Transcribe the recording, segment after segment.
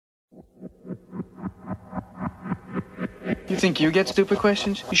You think you get stupid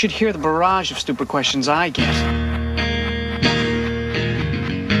questions? You should hear the barrage of stupid questions I get.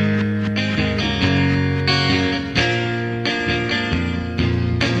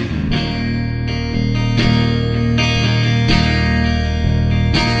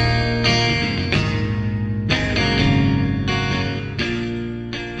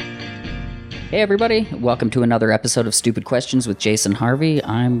 Hey everybody, welcome to another episode of Stupid Questions with Jason Harvey.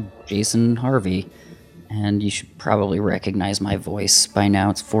 I'm Jason Harvey, and you should probably recognize my voice by now.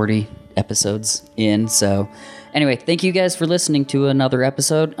 It's 40 episodes in, so anyway, thank you guys for listening to another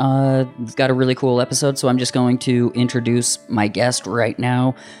episode. We've got a really cool episode, so I'm just going to introduce my guest right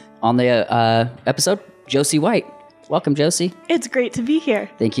now on the episode, Josie White. Welcome, Josie. It's great to be here.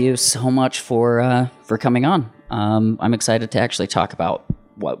 Thank you so much for coming on. I'm excited to actually talk about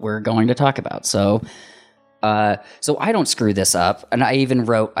what we're going to talk about. So I don't screw this up. And I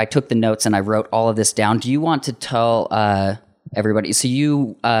took the notes and I wrote all of this down. Do you want to tell everybody? So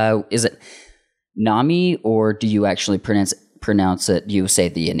you, is it NAMI, or do you actually pronounce it? You say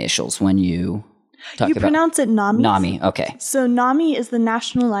the initials when you talk about? You pronounce it NAMI. NAMI, okay. So NAMI is the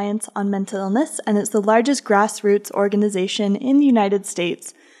National Alliance on Mental Illness, and it's the largest grassroots organization in the United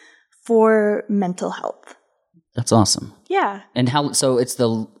States for mental health. That's awesome. Yeah. And so it's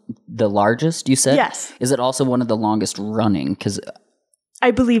the largest, you said? Yes. Is it also one of the longest running? Because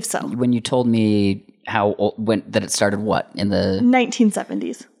I believe so. when you told me that it started in the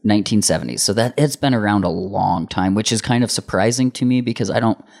 1970s. 1970s. So that it's been around a long time, which is kind of surprising to me because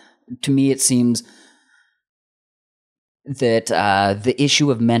to me it seems that the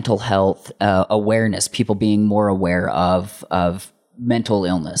issue of mental health awareness, people being more aware of mental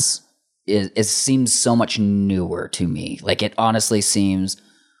illness, it seems so much newer to me. Like, it honestly seems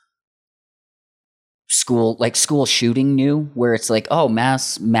school shooting new, where it's like, oh,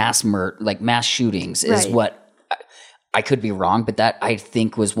 mass shootings is Right. what I could be wrong, but that I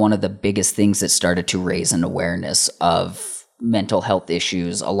think was one of the biggest things that started to raise an awareness of mental health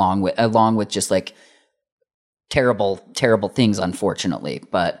issues, along with just like terrible things, unfortunately.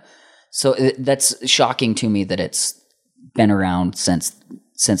 But so that's shocking to me that it's been around since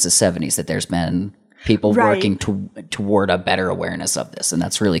the 70s, that there's been people Right. working toward a better awareness of this, and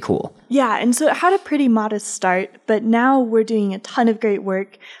that's really cool. Yeah, and so it had a pretty modest start, but now we're doing a ton of great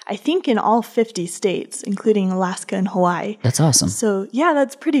work, I think in all 50 states, including Alaska and Hawaii. That's awesome. So yeah,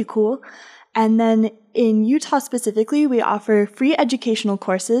 that's pretty cool. And then in Utah specifically, we offer free educational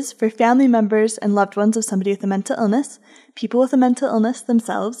courses for family members and loved ones of somebody with a mental illness, people with a mental illness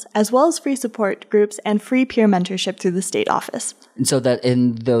themselves, as well as free support groups and free peer mentorship through the state office. And so that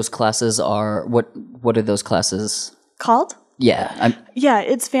in those classes are, what are those classes Called? Yeah. Yeah,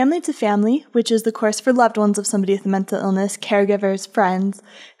 it's Family to Family, which is the course for loved ones of somebody with a mental illness, caregivers, friends,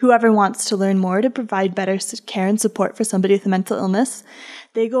 whoever wants to learn more to provide better care and support for somebody with a mental illness.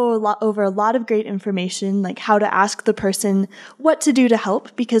 They go over a lot of great information, like how to ask the person what to do to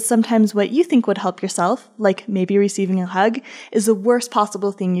help, because sometimes what you think would help yourself, like maybe receiving a hug, is the worst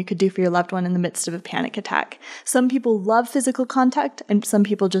possible thing you could do for your loved one in the midst of a panic attack. Some people love physical contact, and some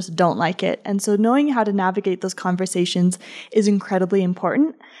people just don't like it. And so knowing how to navigate those conversations is incredibly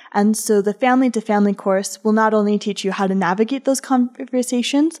important. And so the Family to Family course will not only teach you how to navigate those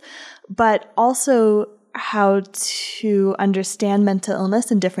conversations, but also how to understand mental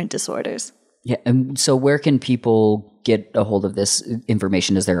illness and different disorders. Yeah. And so where can people get a hold of this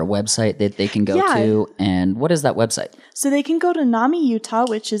information? Is there a website that they can go to? And what is that website? So they can go to NAMI Utah,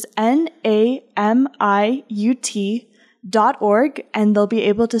 which is NAMIUT.org, and they'll be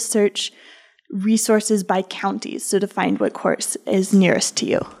able to search resources by counties, so to find what course is nearest to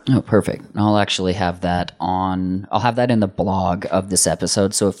you. Oh, perfect. I'll actually have that I'll have that in the blog of this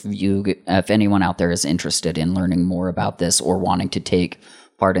episode. So if anyone out there is interested in learning more about this or wanting to take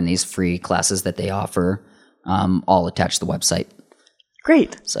part in these free classes that they offer, I'll attach the website.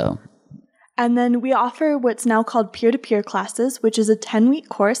 Great. So. And then we offer what's now called peer-to-peer classes, which is a 10-week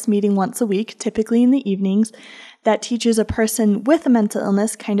course meeting once a week, typically in the evenings, that teaches a person with a mental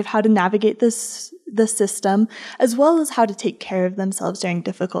illness kind of how to navigate the system, as well as how to take care of themselves during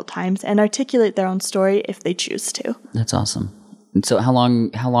difficult times and articulate their own story if they choose to. That's awesome. And so how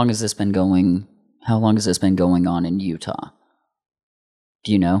long has this been going? How long has this been going on in Utah?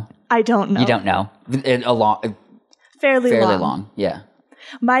 Do you know? I don't know. You don't know? Fairly long. Yeah.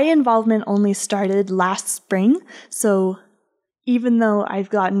 My involvement only started last spring, so even though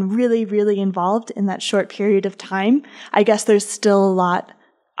I've gotten really, really involved in that short period of time, I guess there's still a lot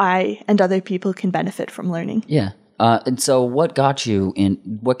I and other people can benefit from learning. Yeah. And so what got you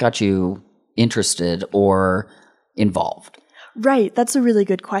interested or involved? Right, that's a really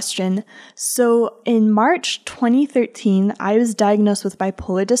good question. So in March 2013, I was diagnosed with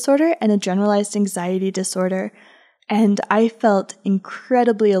bipolar disorder and a generalized anxiety disorder, and I felt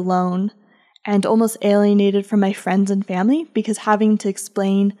incredibly alone and almost alienated from my friends and family because having to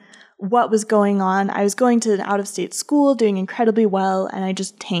explain what was going on. I was going to an out-of-state school, doing incredibly well, and I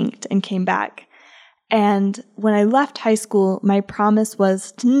just tanked and came back. And when I left high school, my promise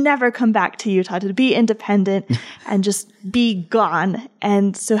was to never come back to Utah, to be independent and just be gone.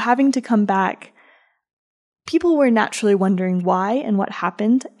 And so having to come back, people were naturally wondering why and what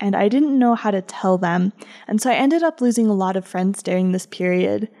happened, and I didn't know how to tell them. And so I ended up losing a lot of friends during this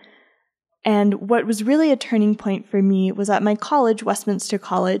period. And what was really a turning point for me was at my college, Westminster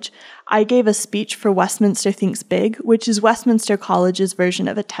College, I gave a speech for Westminster Thinks Big, which is Westminster College's version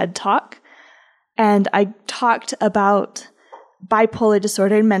of a TED Talk. And I talked about bipolar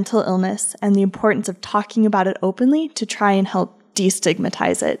disorder and mental illness and the importance of talking about it openly to try and help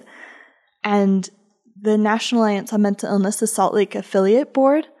destigmatize it. And the National Alliance on Mental Illness, the Salt Lake affiliate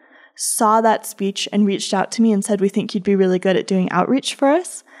board, saw that speech and reached out to me and said, "We think you'd be really good at doing outreach for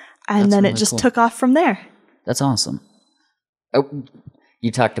us." And then it just took off from there. That's awesome. Oh,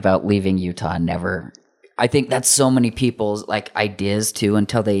 you talked about leaving Utah never. I think that's so many people's ideas too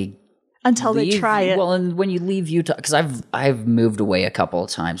until they try it. Well, and when you leave Utah, because I've moved away a couple of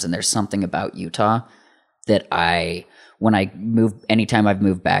times, and there's something about Utah that anytime I've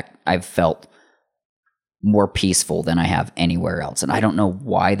moved back, I've felt more peaceful than I have anywhere else, and I don't know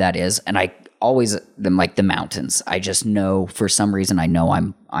why that is. And I always like the mountains. I just know for some reason I know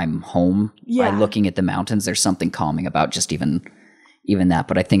I'm home by looking at the mountains. There's something calming about just even that.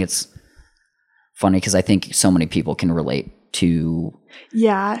 But I think it's funny because I think so many people can relate to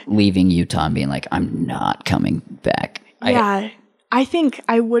leaving Utah and being like, I'm not coming back. I think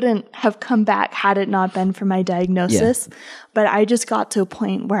I wouldn't have come back had it not been for my diagnosis, but I just got to a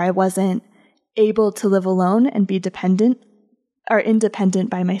point where I wasn't able to live alone and be independent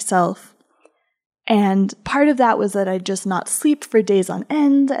by myself. And part of that was that I'd just not sleep for days on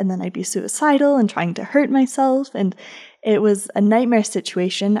end, and then I'd be suicidal and trying to hurt myself, and it was a nightmare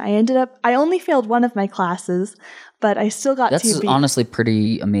situation. I only failed one of my classes, but I still got That's honestly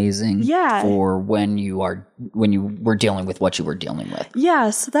pretty amazing for when you were dealing with what you were dealing with.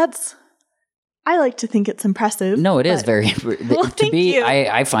 Yeah, so I like to think it's impressive. No, it is very, well, thank you.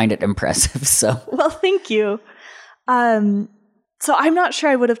 I find it impressive, so. Well, thank you. So I'm not sure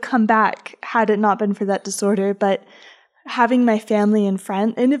I would have come back had it not been for that disorder, but having my family and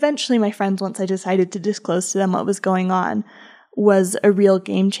friends, and eventually my friends, once I decided to disclose to them what was going on, was a real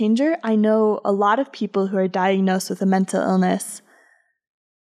game changer. I know a lot of people who are diagnosed with a mental illness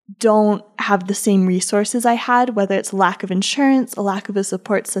don't have the same resources I had, whether it's lack of insurance, a lack of a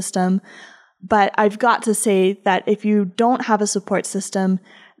support system. But I've got to say that if you don't have a support system,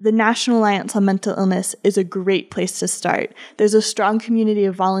 the National Alliance on Mental Illness is a great place to start. There's a strong community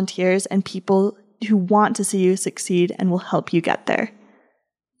of volunteers and people who want to see you succeed and will help you get there.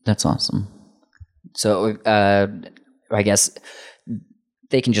 That's awesome. So I guess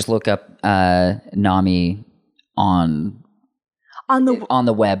they can just look up NAMI on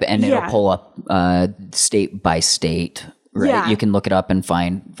the web, and it'll pull up state by state. Right, yeah. You can look it up and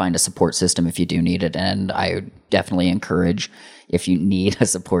find a support system if you do need it. And I definitely encourage, if you need a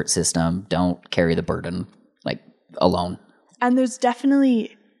support system, don't carry the burden alone. And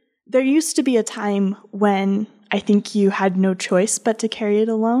there used to be a time when I think you had no choice but to carry it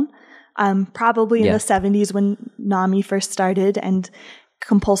alone. Probably in the 70s when NAMI first started, and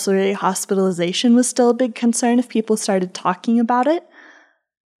compulsory hospitalization was still a big concern if people started talking about it.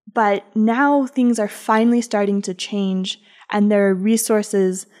 But now things are finally starting to change, and there are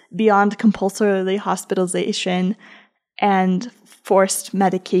resources beyond compulsory hospitalization and forced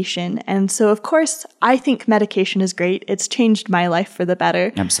medication. And so, of course, I think medication is great. It's changed my life for the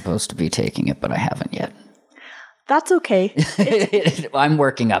better. I'm supposed to be taking it, but I haven't yet. That's okay. I'm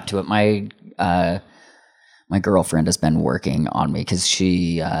working up to it. My girlfriend has been working on me because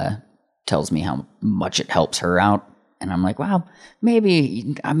she tells me how much it helps her out. And I'm like, wow,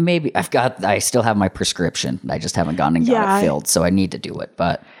 maybe I still have my prescription. I just haven't gone and got it filled, so I need to do it.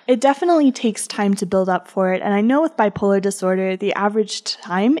 But it definitely takes time to build up for it. And I know with bipolar disorder, the average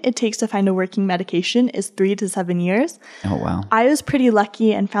time it takes to find a working medication is 3 to 7 years. Oh, wow. I was pretty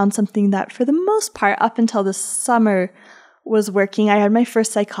lucky and found something that, for the most part, up until this summer, was working. I had my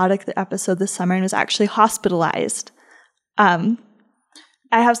first psychotic episode this summer and was actually hospitalized.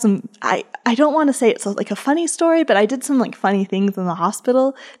 I have I don't want to say it's a funny story, but I did some funny things in the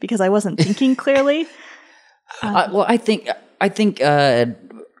hospital because I wasn't thinking clearly. Well, I think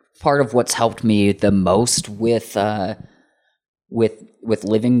part of what's helped me the most with with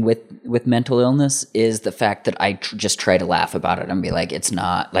living with mental illness is the fact that I just try to laugh about it and be like, it's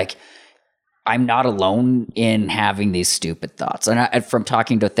not like I'm not alone in having these stupid thoughts. And from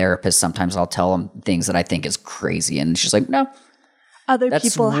talking to a therapist, sometimes I'll tell them things that I think is crazy, and she's like, no, Other that's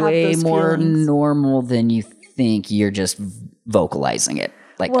people have way those more feelings. normal than you think. You're just vocalizing it.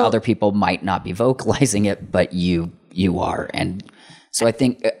 Like Well- other people might not be vocalizing it, but you are. And so I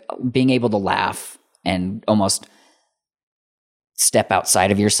think being able to laugh and almost step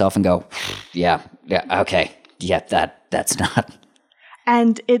outside of yourself and go, yeah, okay, yeah, that's not.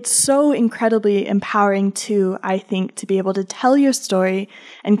 And it's so incredibly empowering too, I think, to be able to tell your story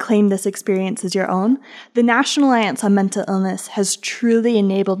and claim this experience as your own. The National Alliance on Mental Illness has truly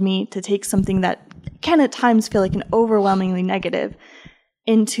enabled me to take something that can at times feel like an overwhelmingly negative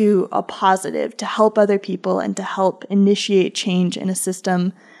into a positive, to help other people and to help initiate change in a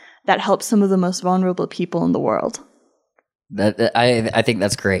system that helps some of the most vulnerable people in the world. I think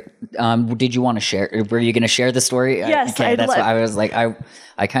that's great. Did you want to share? Were you going to share the story? Yes, Okay, that's why I was like,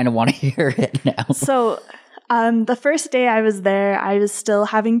 I kind of want to hear it now. So the first day I was there, I was still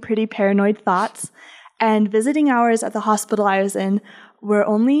having pretty paranoid thoughts, and visiting hours at the hospital I was in were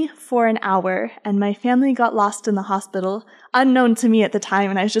only for an hour, and my family got lost in the hospital, unknown to me at the time,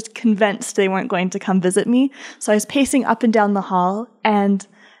 and I was just convinced they weren't going to come visit me. So I was pacing up and down the hall, and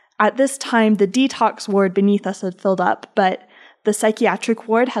at this time, the detox ward beneath us had filled up, but the psychiatric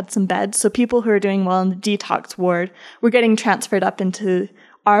ward had some beds, so people who were doing well in the detox ward were getting transferred up into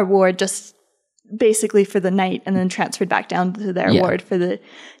our ward just basically for the night and then transferred back down to their ward for the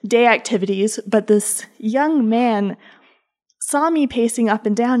day activities. But this young man saw me pacing up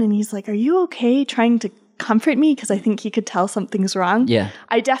and down, and he's like, "Are you okay?" Trying to comfort me because I think he could tell something's wrong. Yeah.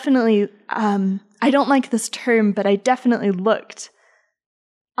 I definitely, I don't like this term, but I definitely looked,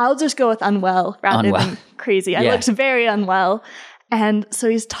 I'll just go with unwell rather than crazy. I looked very unwell. And so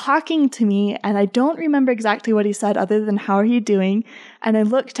he's talking to me, and I don't remember exactly what he said other than, "How are you doing?" And I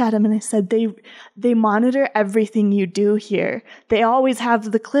looked at him and I said, they monitor everything you do here. They always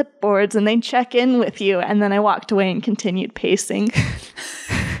have the clipboards and they check in with you. And then I walked away and continued pacing.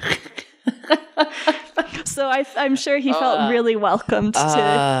 So I'm sure he felt really welcomed to.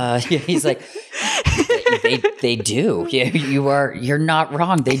 Yeah, he's like, they do. Yeah, you're not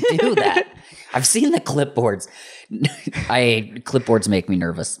wrong. They do that. I've seen the clipboards. Clipboards make me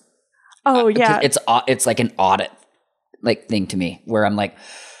nervous. Oh yeah, It's like an audit like thing to me where I'm like,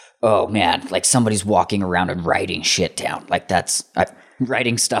 oh man, like somebody's walking around and writing shit down. Like that's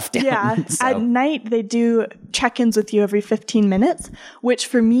writing stuff down. Yeah. So. At night, they do check-ins with you every 15 minutes, which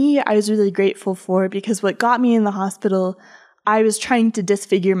for me, I was really grateful for, because what got me in the hospital, I was trying to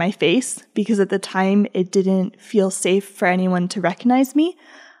disfigure my face because at the time it didn't feel safe for anyone to recognize me.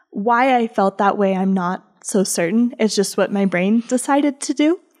 Why I felt that way, I'm not so certain. It's just what my brain decided to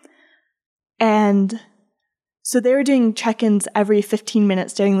do. And so they were doing check-ins every 15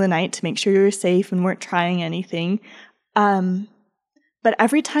 minutes during the night to make sure you were safe and weren't trying anything. But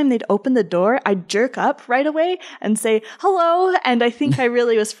every time they'd open the door, I'd jerk up right away and say, "Hello." And I think I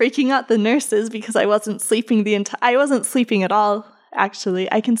really was freaking out the nurses because I wasn't sleeping I wasn't sleeping at all,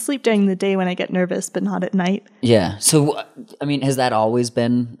 actually. I can sleep during the day when I get nervous, but not at night. Yeah. So, I mean, has that always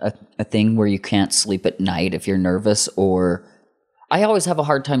been a thing where you can't sleep at night if you're nervous? Or I always have a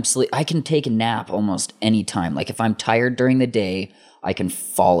hard time sleep. I can take a nap almost any time. Like if I'm tired during the day, I can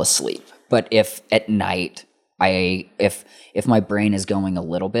fall asleep. But if at night, if my brain is going a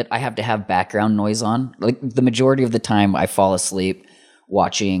little bit, I have to have background noise on. Like the majority of the time I fall asleep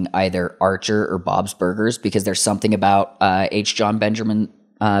watching either Archer or Bob's Burgers because there's something about H. John Benjamin's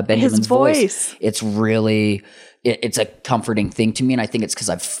voice. It's really, it's a comforting thing to me. And I think it's because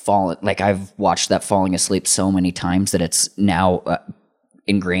I've watched that falling asleep so many times that it's now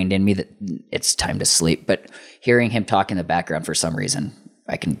ingrained in me that it's time to sleep. But hearing him talk in the background for some reason,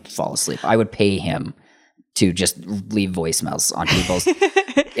 I can fall asleep. I would pay him to just leave voicemails on people's.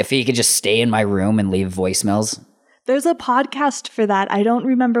 If he could just stay in my room and leave voicemails. There's a podcast for that. I don't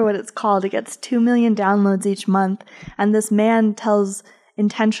remember what it's called. It gets 2 million downloads each month. And this man tells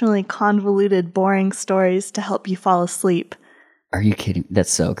intentionally convoluted, boring stories to help you fall asleep. Are you kidding?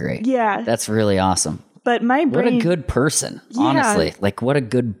 That's so great. Yeah. That's really awesome. But my brain... What a good person, honestly. Like, what a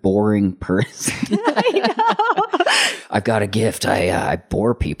good, boring person. I know. I've got a gift. I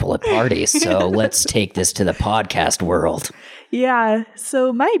bore people at parties, so let's take this to the podcast world. Yeah,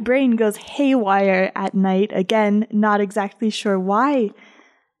 so my brain goes haywire at night. Again, not exactly sure why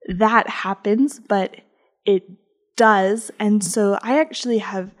that happens, but it does. And so I actually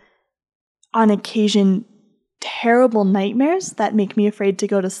have, on occasion, terrible nightmares that make me afraid to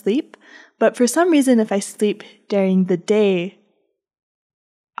go to sleep. But for some reason, if I sleep during the day,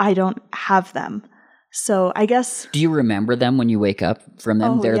 I don't have them. So I guess. Do you remember them when you wake up from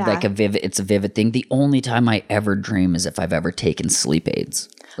them? Oh, They're yeah. like it's a vivid thing. The only time I ever dream is if I've ever taken sleep aids.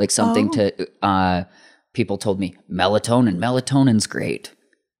 Like something people told me, melatonin's great.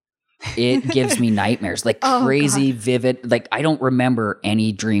 It gives me nightmares, like crazy, vivid. Like I don't remember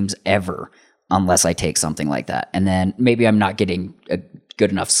any dreams ever unless I take something like that. And then maybe I'm not getting a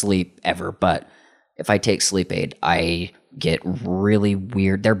good enough sleep ever, but if I take sleep aid, I get really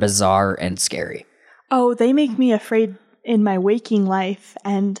weird. They're bizarre and scary. Oh, they make me afraid in my waking life.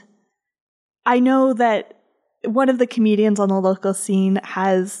 And I know that one of the comedians on the local scene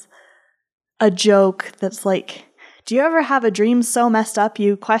has a joke that's like, do you ever have a dream so messed up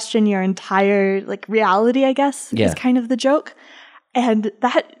you question your entire like reality, I guess, is kind of the joke. And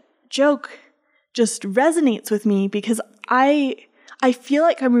that joke just resonates with me because I feel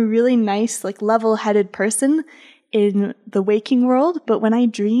like I'm a really nice, like level-headed person in the waking world, but when I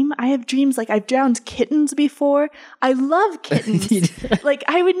dream, I have dreams like I've drowned kittens before. I love kittens. Like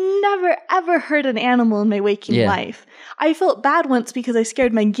I would never ever hurt an animal in my waking life. I felt bad once because I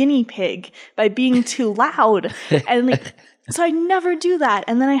scared my guinea pig by being too loud. And like so I never do that.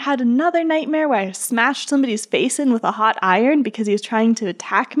 And then I had another nightmare where I smashed somebody's face in with a hot iron because he was trying to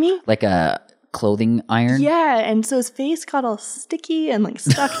attack me. Like a clothing iron? Yeah, and so his face got all sticky and like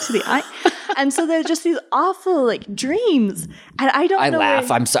stuck to the iron. And so there's just these awful like dreams. And I don't know. I laugh.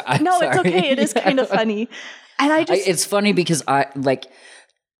 I'm sorry. No, it's okay. It is kind of funny. And it's funny because I've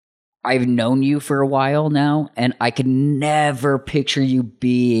known you for a while now, and I could never picture you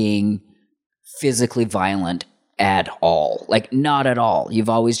being physically violent at all. Like, not at all. You've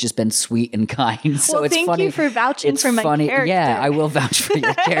always just been sweet and kind. So well, it's thank funny. You for vouching for my character. Yeah, I will vouch for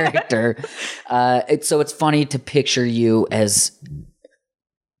your character. So it's funny to picture you as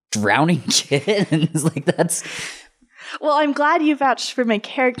drowning kittens. Like, that's... Well, I'm glad you vouched for my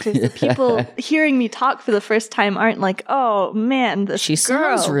character. So people hearing me talk for the first time aren't like, oh, man, this She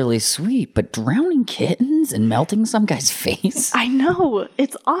girl. sounds really sweet, but drowning kittens and melting some guy's face? I know.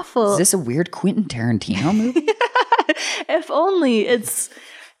 It's awful. Is this a weird Quentin Tarantino movie? If only. It's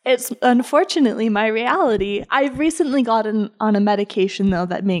unfortunately my reality. I've recently gotten on a medication, though,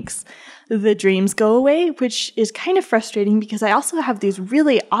 that makes the dreams go away, which is kind of frustrating because I also have these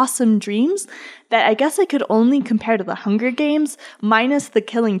really awesome dreams that I guess I could only compare to the Hunger Games, minus the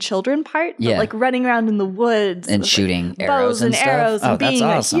killing children part, but like running around in the woods and with, shooting like, arrows bows and stuff. arrows and being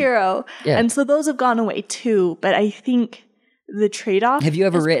awesome. a hero. Yeah. And so those have gone away too, but I think the trade-off. Have you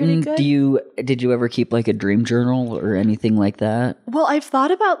ever written? Did you ever keep like a dream journal or anything like that? Well, I've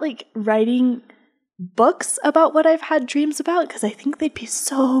thought about like writing books about what I've had dreams about because I think they'd be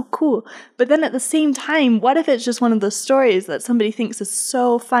so cool. But then at the same time, what if it's just one of those stories that somebody thinks is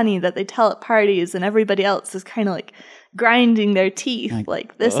so funny that they tell at parties and everybody else is kind of like grinding their teeth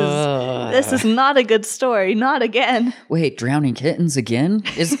like this is not a good story, not again. Wait, drowning kittens again?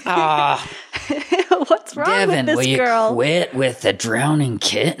 Is what's wrong Devin, with this will girl? you quit with the drowning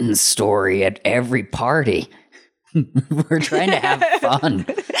kittens story at every party? We're trying to have fun.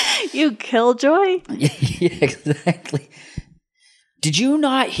 You killjoy? Yeah, exactly. Did you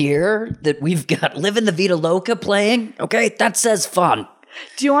not hear that we've got Livin' the Vida Loca playing? Okay, that says fun.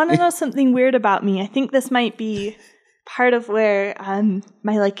 Do you want to know something weird about me? I think this might be part of where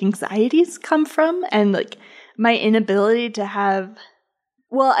my like anxieties come from and like my inability to have,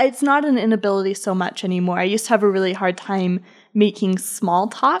 well, it's not an inability so much anymore. I used to have a really hard time making small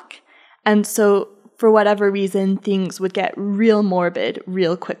talk. And so for whatever reason, things would get real morbid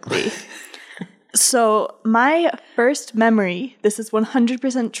real quickly. So my first memory, this is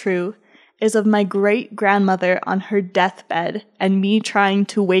 100% true, is of my great-grandmother on her deathbed and me trying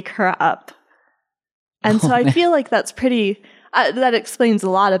to wake her up. And so I feel like that's pretty... that explains a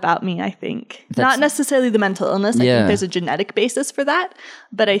lot about me, I think. Not necessarily the mental illness. I think there's a genetic basis for that.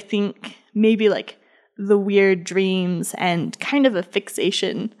 But I think maybe like the weird dreams and kind of a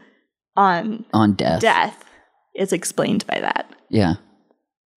fixation on death is explained by that. Yeah.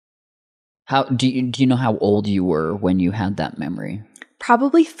 How do you know how old you were when you had that memory?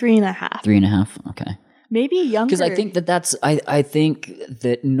 Probably 3.5. 3.5? Okay. Maybe younger. Because I think I think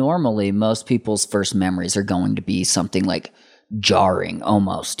that normally most people's first memories are going to be something like jarring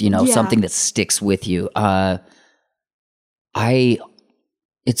almost, something that sticks with you.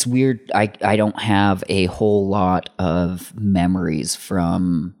 It's weird. I don't have a whole lot of memories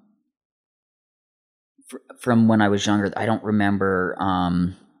from when I was younger. I don't remember.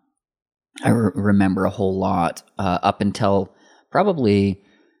 I remember a whole lot up until probably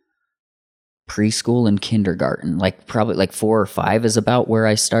preschool and kindergarten. Like probably like 4 or 5 is about where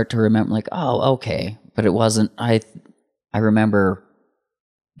I start to remember. Like, oh, okay, but it wasn't. I remember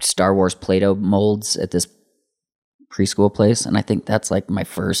Star Wars Play-Doh molds at this preschool place, and I think that's like my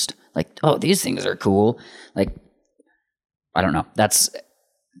first, like, oh, these things are cool. Like, I don't know. That's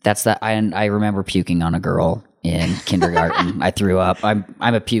that. I remember puking on a girl in kindergarten. I threw up. I'm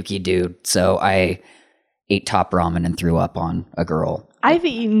a pukey dude, so I ate Top Ramen and threw up on a girl. I've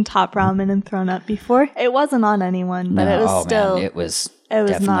eaten Top Ramen and thrown up before. It wasn't on anyone, but it was still. Man, it was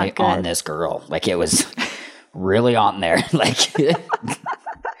definitely not good. On this girl. Like, it was really on there. Like, it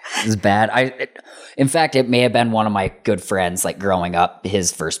was bad. In fact, it may have been one of my good friends, like, growing up,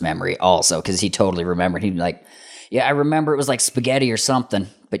 his first memory also, because he totally remembered. He'd be like, yeah, I remember it was like spaghetti or something,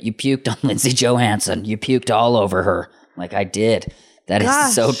 but you puked on Lindsay Johansson. You puked all over her. Like, I did. That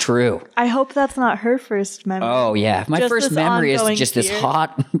is so true. I hope that's not her first memory. Oh, yeah. My first memory is just fear. this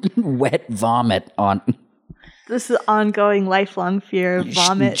hot, wet vomit on... This is ongoing, lifelong fear of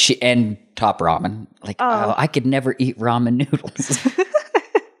vomit. And Top Ramen. Like, I could never eat ramen noodles.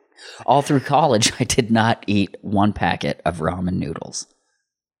 All through college, I did not eat one packet of ramen noodles.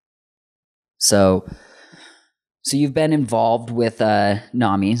 So you've been involved with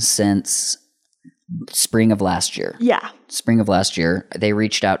NAMI since spring of last year. Yeah. Spring of last year. They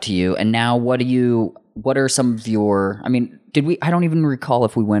reached out to you. And now what are some of your, I mean, I don't even recall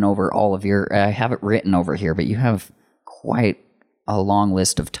if we went over all of your, I have it written over here, but you have quite a long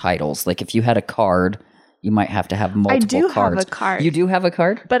list of titles. Like, if you had a card, you might have to have multiple cards. Have a card. You do have a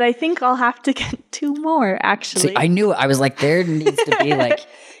card? But I think I'll have to get 2 more, actually. See, I knew it. I was like, there needs to be like,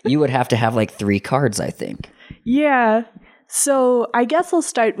 you would have to have like 3 cards, I think. Yeah. So I guess I'll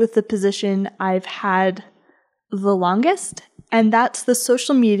start with the position I've had the longest, and that's the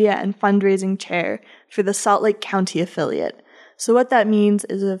social media and fundraising chair for the Salt Lake County affiliate. So what that means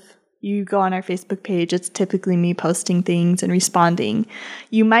is if you go on our Facebook page, it's typically me posting things and responding.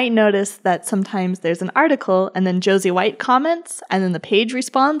 You might notice that sometimes there's an article and then Josie White comments and then the page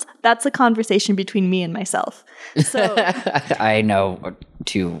responds. That's a conversation between me and myself. So I know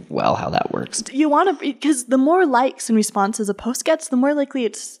too well how that works. You want to, because the more likes and responses a post gets, the more likely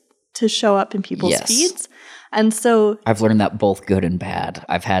it's to show up in people's feeds. And so I've learned that both good and bad.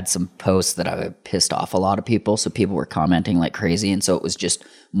 I've had some posts that I've pissed off a lot of people, so people were commenting like crazy, and so it was just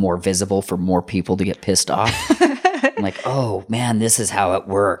more visible for more people to get pissed off. I'm like, oh man, this is how it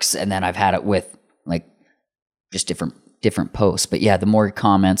works. And then I've had it with like just different posts. But yeah, the more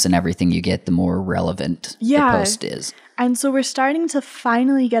comments and everything you get, the more relevant the post is. And so we're starting to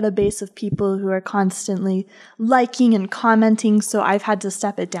finally get a base of people who are constantly liking and commenting, so I've had to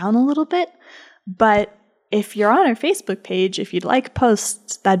step it down a little bit. But if you're on our Facebook page, if you'd like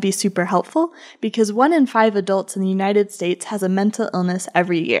posts, that'd be super helpful, because 1 in 5 adults in the United States has a mental illness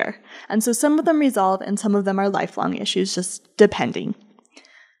every year. And so some of them resolve and some of them are lifelong issues, just depending.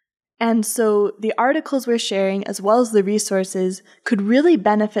 And so the articles we're sharing, as well as the resources, could really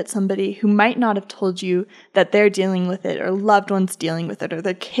benefit somebody who might not have told you that they're dealing with it, or loved ones dealing with it, or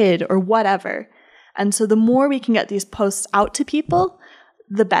their kid, or whatever. And so the more we can get these posts out to people,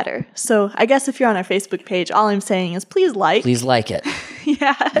 the better. So I guess if you're on our Facebook page, all I'm saying is please like. Please like it.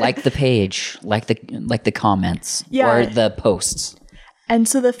 Yeah. Like the page, like the comments or the posts. And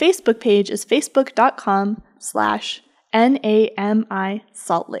so the Facebook page is facebook.com/NAMI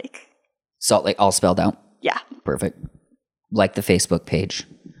Salt Lake. Salt Lake, all spelled out? Yeah. Perfect. Like the Facebook page.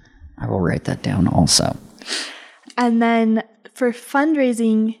 I will write that down also. And then for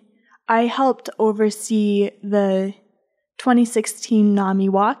fundraising, I helped oversee the 2016 NAMI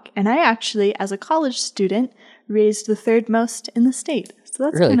Walk, and I actually, as a college student, raised the 3rd most in the state. So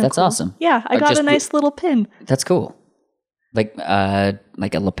that's really, that's cool. awesome. Yeah, I got a nice little pin. That's cool. Like a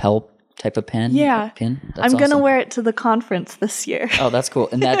lapel type of pin? Yeah. Pin? I'm going to wear it to the conference this year. Oh, that's cool.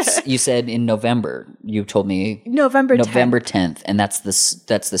 And that's, you said in November, you told me. November 10th. And that's the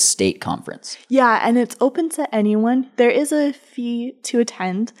state conference. Yeah, and it's open to anyone. There is a fee to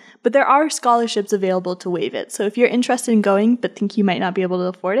attend, but there are scholarships available to waive it. So if you're interested in going but think you might not be able to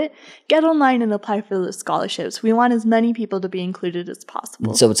afford it, get online and apply for those scholarships. We want as many people to be included as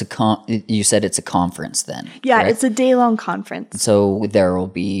possible. So it's you said it's a conference then? Yeah, correct? It's a day-long conference. So there will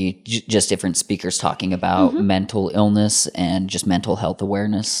be just different speakers talking about mental illness and just mental health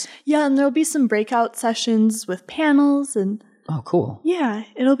awareness. Yeah, and there'll be some breakout sessions with panels and... Oh, cool. Yeah,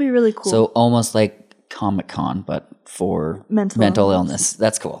 it'll be really cool. So almost like Comic-Con, but for mental illness.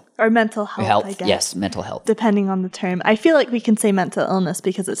 That's cool. Or mental health, I guess. Yes, mental health. Depending on the term. I feel like we can say mental illness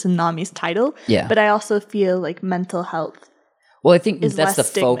because it's in NAMI's title. Yeah. But I also feel like mental health. Well, I think that's less the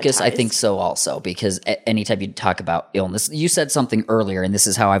focus. I stigmatized. think so also, because anytime you talk about illness, you said something earlier, and this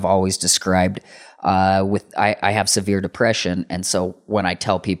is how I've always described I have severe depression. And so when I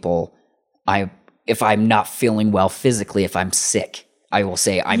tell people if I'm not feeling well physically, if I'm sick, I will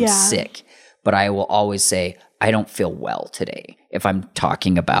say I'm Yeah. sick, but I will always say I don't feel well today. If I'm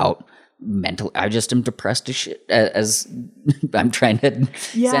talking about mental, I just am depressed as shit. As I'm trying to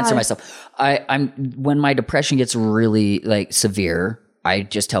censor myself. I'm when my depression gets really like severe, I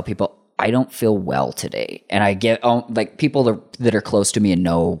just tell people I don't feel well today, and I get like people that are close to me and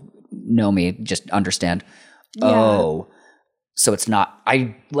know me just understand. Yeah. Oh, so it's not.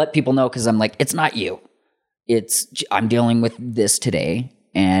 I let people know because I'm like, it's not you. I'm dealing with this today,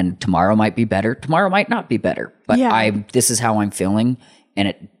 and tomorrow might be better. Tomorrow might not be better, but this is how I'm feeling, and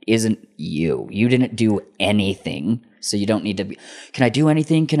it isn't you. You didn't do anything, so you don't need to be. Can I do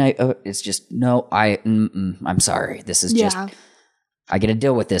anything? Can I? It's just no. I'm sorry. This is just. I get to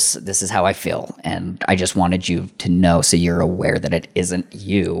deal with this. This is how I feel, and I just wanted you to know, so you're aware that it isn't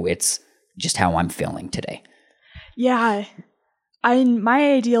you. It's just how I'm feeling today. Yeah. In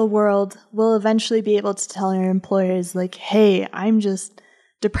my ideal world, we'll eventually be able to tell our employers, like, hey, I'm just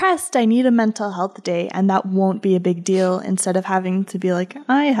depressed. I need a mental health day. And that won't be a big deal instead of having to be like,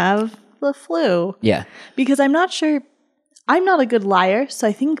 I have the flu. Yeah. Because I'm not sure. I'm not a good liar, so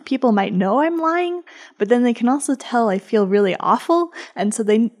I think people might know I'm lying, but then they can also tell I feel really awful. And so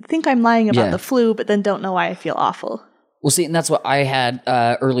they think I'm lying about the flu, but then don't know why I feel awful. Well, see, and that's what I had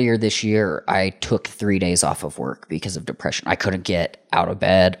earlier this year. I took 3 days off of work because of depression. I couldn't get out of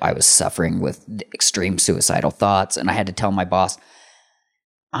bed. I was suffering with extreme suicidal thoughts. And I had to tell my boss,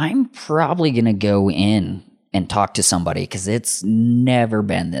 I'm probably going to go in and talk to somebody because it's never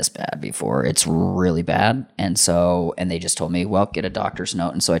been this bad before. It's really bad. And they just told me, well, get a doctor's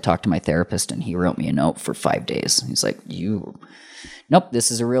note. And so I talked to my therapist and he wrote me a note for 5 days. He's like, nope, this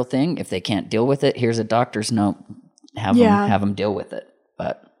is a real thing. If they can't deal with it, here's a doctor's note. Have them deal with it.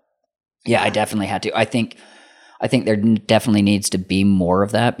 But yeah, I definitely had to. I think there definitely needs to be more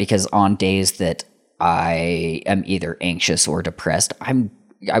of that because on days that I am either anxious or depressed, I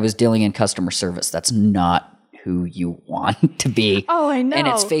was dealing in customer service. That's not who you want to be. Oh, I know. And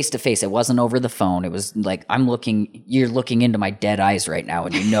it's face to face. It wasn't over the phone. It was like you're looking into my dead eyes right now,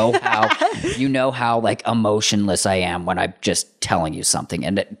 and you know how like emotionless I am when I'm just telling you something,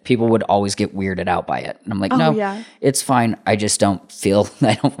 and people would always get weirded out by it. And I'm like, no, it's fine. I just don't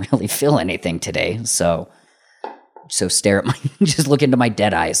really feel anything today. So stare at just look into my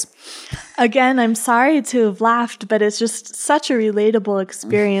dead eyes. Again, I'm sorry to have laughed, but it's just such a relatable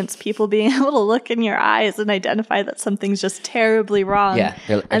experience. People being able to look in your eyes and identify that something's just terribly wrong. Yeah.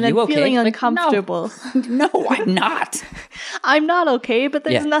 Like, and then okay? feeling like, uncomfortable. No, I'm not. I'm not okay, but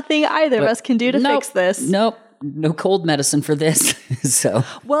there's nothing either of us can do to fix this. Nope. No cold medicine for this. So.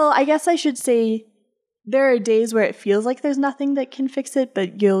 Well, I guess I should say there are days where it feels like there's nothing that can fix it,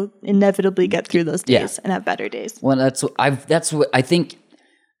 but you'll inevitably get through those days and have better days. Well, that's what I've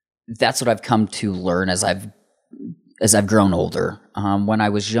come to learn as I've grown older. When I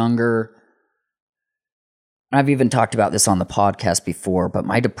was younger, I've even talked about this on the podcast before, but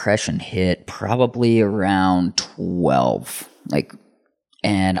my depression hit probably around 12.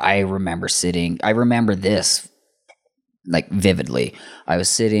 And I remember this like vividly. I was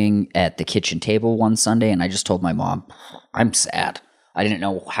sitting at the kitchen table one Sunday and I just told my mom, I'm sad. I didn't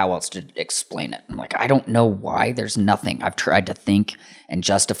know how else to explain it. I'm like, I don't know why. There's nothing. I've tried to think and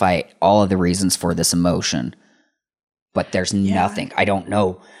justify all of the reasons for this emotion, but there's nothing. I don't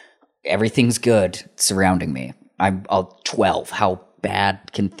know. Everything's good surrounding me. I'm 12. How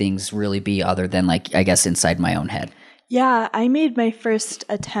bad can things really be other than like, I guess, inside my own head? Yeah, I made my first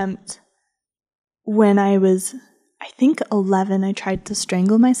attempt when I was, I think, 11. I tried to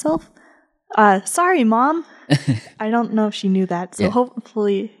strangle myself. Sorry, Mom. I don't know if she knew that, so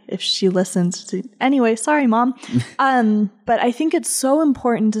hopefully if she listens. Anyway, sorry, Mom. But I think it's so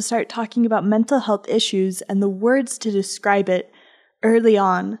important to start talking about mental health issues and the words to describe it early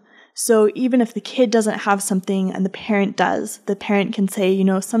on. So even if the kid doesn't have something and the parent does, the parent can say,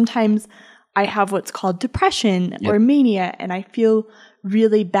 sometimes I have what's called depression or mania and I feel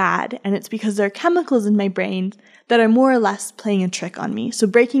really bad. And it's because there are chemicals in my brain that are more or less playing a trick on me. So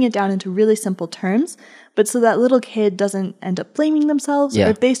breaking it down into really simple terms, but so that little kid doesn't end up blaming themselves, or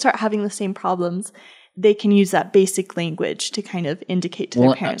if they start having the same problems, they can use that basic language to kind of indicate to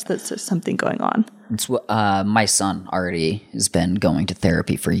their parents that there's something going on. It's my son already has been going to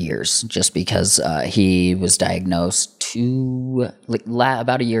therapy for years, just because he was diagnosed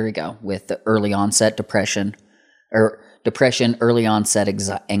about a year ago with early onset depression, early onset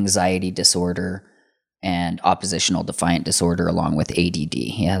anxiety disorder, and oppositional defiant disorder, along with ADD.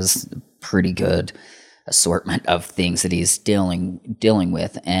 He has a pretty good assortment of things that he's dealing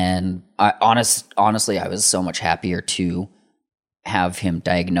with, and honestly, I was so much happier to have him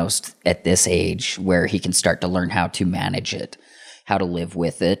diagnosed at this age, where he can start to learn how to manage it. how to live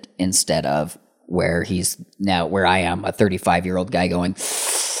with it instead of where I am, a 35-year-old guy going,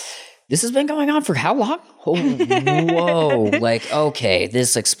 this has been going on for how long? Oh, whoa. Like, okay,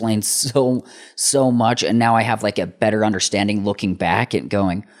 this explains so much. And now I have like a better understanding looking back and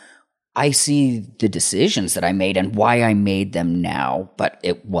going, I see the decisions that I made and why I made them now, but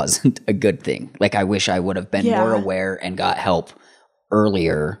it wasn't a good thing. Like, I wish I would have been more aware and got help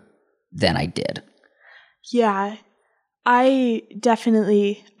earlier than I did. Yeah, I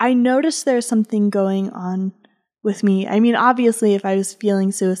noticed there's something going on with me. I mean, obviously, if I was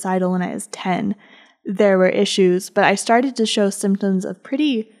feeling suicidal when I was 10, there were issues, but I started to show symptoms of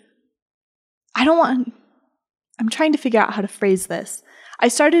I'm trying to figure out how to phrase this. I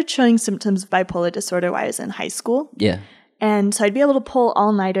started showing symptoms of bipolar disorder while I was in high school. Yeah. And so I'd be able to pull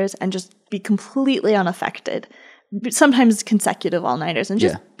all-nighters and just be completely unaffected, sometimes consecutive all-nighters, and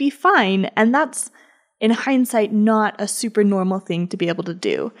just be fine. And that's, in hindsight, not a super normal thing to be able to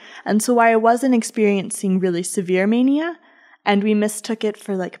do. And so while I wasn't experiencing really severe mania, and we mistook it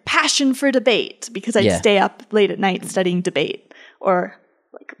for like passion for debate, because I'd stay up late at night studying debate or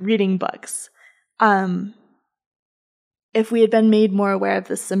like reading books. If we had been made more aware of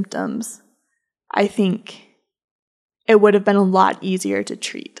the symptoms, I think it would have been a lot easier to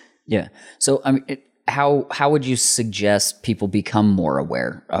treat. Yeah. So, I mean, how would you suggest people become more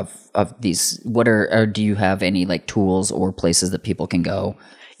aware of these? Do you have any like tools or places that people can go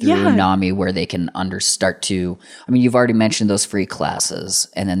through NAMI where they can start to? I mean, you've already mentioned those free classes,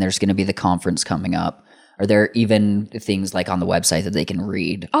 and then there's going to be the conference coming up. Are there even things like on the website that they can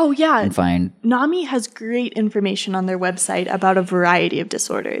read? Oh, yeah. And find? NAMI has great information on their website about a variety of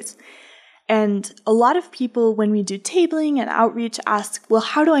disorders. And a lot of people, when we do tabling and outreach, ask, well,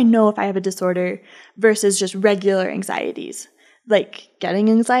 how do I know if I have a disorder versus just regular anxieties? Like getting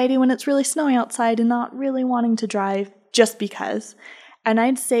anxiety when it's really snowing outside and not really wanting to drive just because. And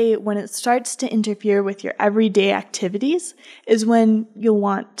I'd say when it starts to interfere with your everyday activities is when you'll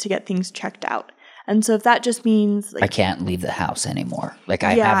want to get things checked out. And so if that just means like, I can't leave the house anymore. Like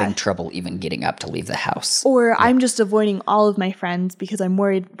I'm having trouble even getting up to leave the house. Or I'm just avoiding all of my friends because I'm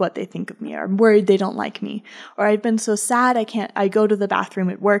worried what they think of me, or I'm worried they don't like me. Or I've been so sad I go to the bathroom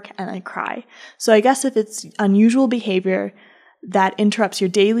at work and I cry. So I guess if it's unusual behavior that interrupts your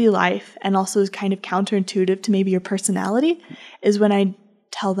daily life and also is kind of counterintuitive to maybe your personality, is when I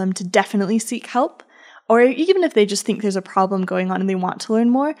tell them to definitely seek help. Or even if they just think there's a problem going on and they want to learn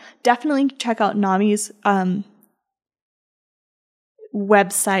more, definitely check out NAMI's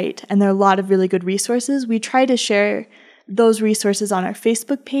website. And there are a lot of really good resources. We try to share those resources on our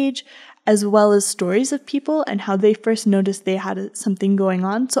Facebook page, as well as stories of people and how they first noticed they had something going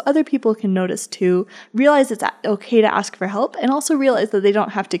on. So other people can notice too, realize it's okay to ask for help, and also realize that they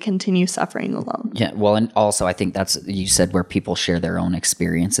don't have to continue suffering alone. Yeah, well, and also I think that's, you said, where people share their own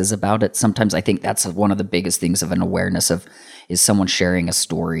experiences about it. Sometimes I think that's one of the biggest things of an awareness of, is someone sharing a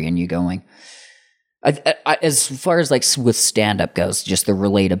story and you going, as far as like with stand-up goes, just the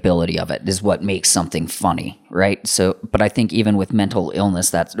relatability of it is what makes something funny, right? So, but I think even with mental illness,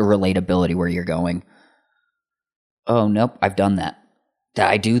 that's the relatability where you're going, oh, nope, I've done that.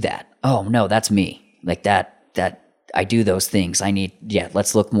 I do that. Oh, no, that's me. Like that I do those things.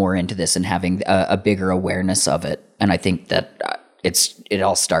 Let's look more into this and having a bigger awareness of it. And I think that it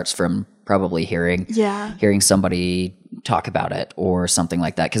all starts from probably hearing somebody talk about it or something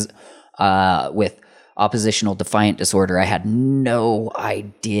like that. Because with oppositional defiant disorder, I had no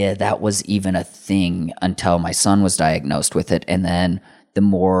idea that was even a thing until my son was diagnosed with it. And then the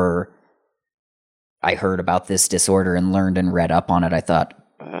more I heard about this disorder and learned and read up on it, I thought,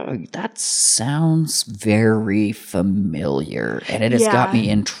 that sounds very familiar. And it has got me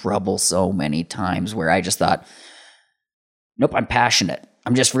in trouble so many times where I just thought, nope, I'm passionate.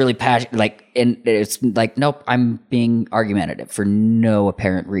 I'm just really passionate. Like, and it's like, nope, I'm being argumentative for no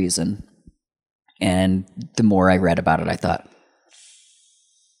apparent reason. And the more I read about it, I thought,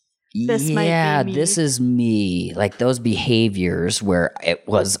 this might be me. This is me. Like those behaviors where it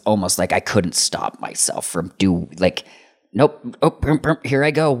was almost like I couldn't stop myself from nope, here I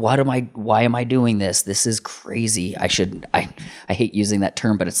go. Why am I doing this? This is crazy. I hate using that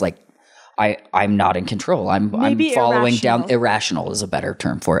term, but it's like, I'm not in control. I'm following down. Irrational is a better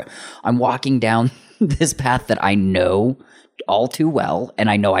term for it. I'm walking down this path that I know all too well,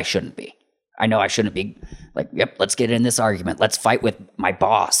 and I know I shouldn't be. I know I shouldn't be like, yep, let's get in this argument. Let's fight with my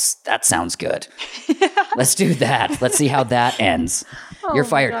boss. That sounds good. Let's do that. Let's see how that ends. You're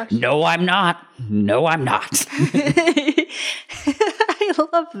fired. Gosh. No, I'm not. No, I'm not. I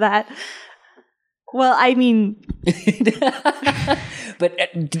love that. Well, I mean... But,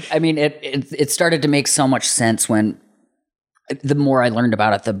 I mean, it started to make so much sense when the more I learned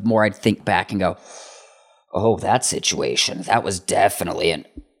about it, the more I'd think back and go, oh, that situation, that was definitely an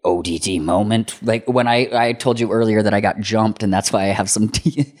ODD moment. Like when I told you earlier that I got jumped and that's why I have some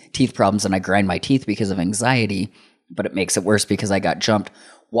teeth problems and I grind my teeth because of anxiety, but it makes it worse because I got jumped.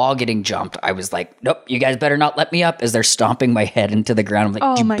 While getting jumped, I was like, nope, you guys better not let me up, as they're stomping my head into the ground. I'm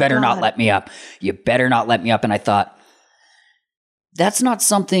like, you better not let me up. You better not let me up. And I thought, that's not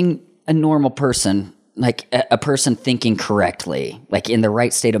something a normal person, like a person thinking correctly, like in the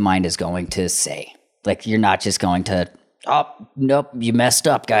right state of mind is going to say. Like, you're not just going to, oh, nope, you messed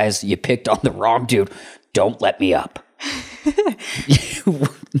up, guys. You picked on the wrong dude. Don't let me up.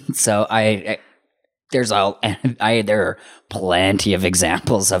 So there are plenty of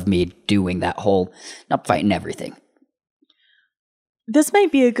examples of me doing that whole, not fighting everything. This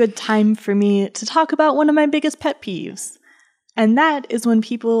might be a good time for me to talk about one of my biggest pet peeves. And that is when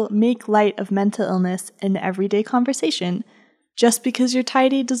people make light of mental illness in everyday conversation. Just because you're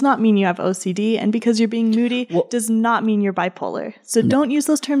tidy does not mean you have OCD, and because you're being moody does not mean you're bipolar. So don't use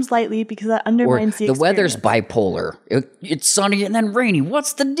those terms lightly, because that undermines the experience. The weather's bipolar. It's sunny and then rainy.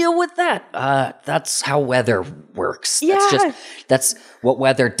 What's the deal with that? That's how weather works. Yeah. That's what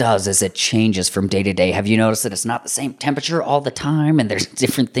weather does, is it changes from day to day. Have you noticed that it's not the same temperature all the time, and there's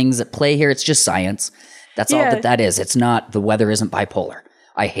different things at play here? It's just science. That's all that is. It's not, the weather isn't bipolar.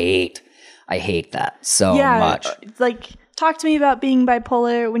 I hate that so much. Like, talk to me about being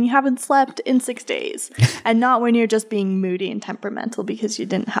bipolar when you haven't slept in 6 days, and not when you're just being moody and temperamental because you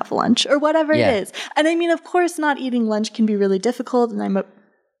didn't have lunch or whatever it is. And I mean, of course, not eating lunch can be really difficult, and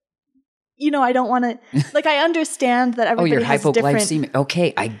I don't want to, like, I understand that everybody has different. Hypoglycemic.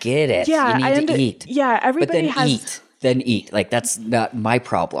 Okay, I get it. Yeah, you need to eat. Yeah, everybody but then eat. Like, that's not my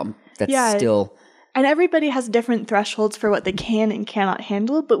problem. That's still. And everybody has different thresholds for what they can and cannot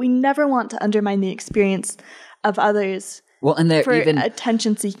handle, but we never want to undermine the experience of others. Well, and for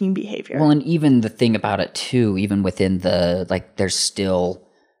attention-seeking behavior. Well, and even the thing about it too, even within there's still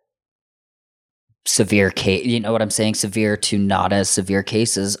severe case. You know what I'm saying? Severe to not as severe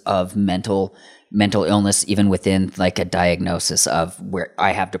cases of mental illness, even within like a diagnosis of where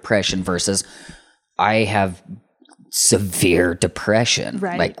I have depression versus I have severe depression,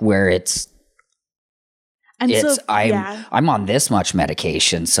 right? Like where it's. And I'm on this much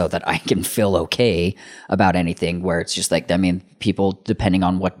medication so that I can feel okay about anything, where it's just like, I mean, people, depending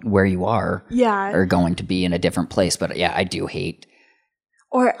on where you are going to be in a different place. But yeah, I do hate.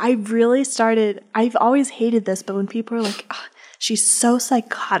 Or I've always hated this, but when people are like, oh, she's so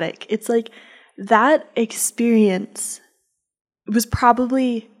psychotic, it's like that experience was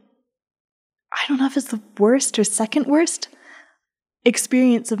probably, I don't know if it's the worst or second worst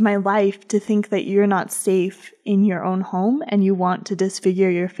experience of my life, to think that you're not safe in your own home and you want to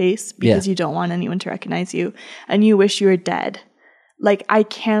disfigure your face because you don't want anyone to recognize you and you wish you were dead. Like, I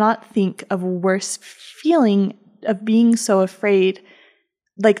cannot think of a worse feeling of being so afraid,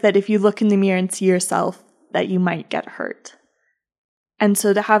 like that if you look in the mirror and see yourself, that you might get hurt. And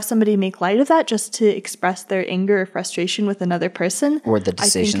so to have somebody make light of that just to express their anger or frustration with another person, or the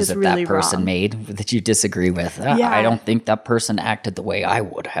decisions that really person wrong. Made that you disagree with. I don't think that person acted the way I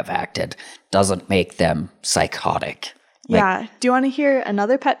would have acted. Doesn't make them psychotic. Yeah. Do you want to hear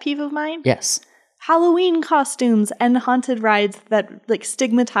another pet peeve of mine? Yes. Halloween costumes and haunted rides that like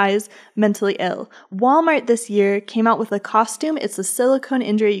stigmatize mentally ill. Walmart this year came out with a costume. It's a silicone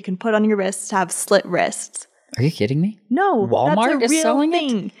injury you can put on your wrists to have slit wrists. Are you kidding me? No, Walmart that's a real selling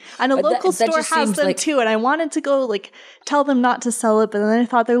thing. It? And a local store has them too. And I wanted to go like tell them not to sell it, but then I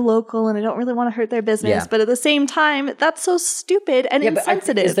thought they're local and I don't really want to hurt their business. Yeah. But at the same time, that's so stupid and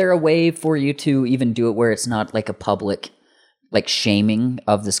insensitive. Is there a way for you to even do it where it's not like a public like shaming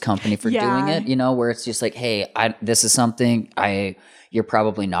of this company for doing it? You know, where it's just like, hey, this is something you're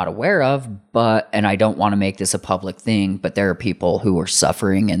probably not aware of, and I don't want to make this a public thing, but there are people who are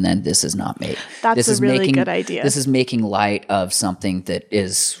suffering, and then this is not made. That's a really good idea. This is making light of something that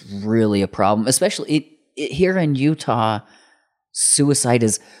is really a problem, especially here in Utah. Suicide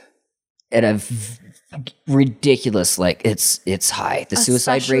is at a ridiculous, like it's high. The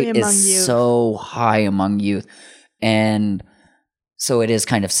suicide rate is so high among youth, and so it is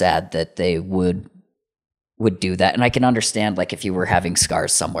kind of sad that they would do that. And I can understand, like, if you were having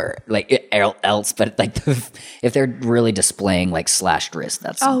scars somewhere like else, but like if they're really displaying like slashed wrists,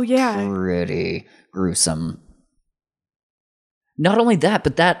 that's pretty gruesome. Not only that,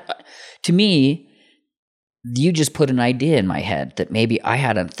 but that, to me, you just put an idea in my head that maybe I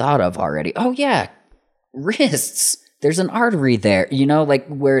hadn't thought of already. Oh yeah, wrists. There's an artery there, you know, like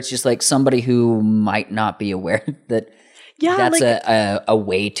where it's just like somebody who might not be aware that that's like, a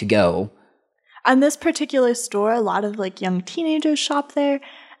way to go. And this particular store, a lot of like young teenagers shop there.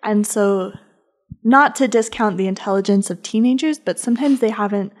 And so, not to discount the intelligence of teenagers, but sometimes they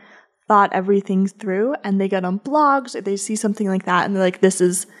haven't thought everything through and they get on blogs or they see something like that and they're like, this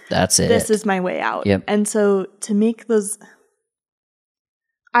is my way out. Yep. And so to make those,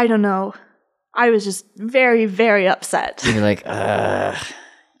 I don't know, I was just very, very upset. You're like,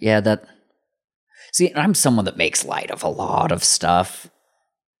 yeah, that. See, I'm someone that makes light of a lot of stuff,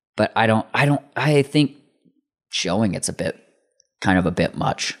 but I think showing it's a bit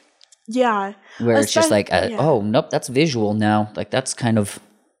much. Yeah. Where it's just like, oh, nope, that's visual now. Like, that's kind of,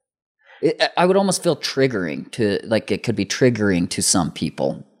 I would almost feel triggering to, like, it could be triggering to some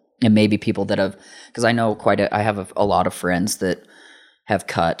people. And maybe people that have, because I know I have a lot of friends that have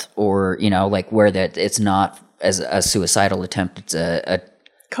cut, or, you know, like where that it's not as a suicidal attempt, it's a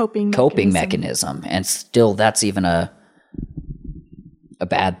coping mechanism. And still, that's even a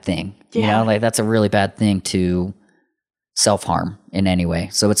bad thing. Yeah. You know, like that's a really bad thing to self-harm in any way.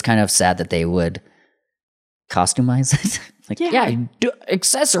 So it's kind of sad that they would costumize it. Like,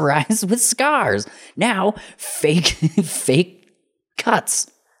 accessorize with scars. Now, fake cuts.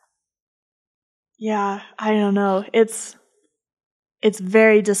 Yeah, I don't know. It's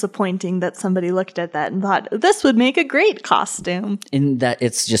very disappointing that somebody looked at that and thought, this would make a great costume. In that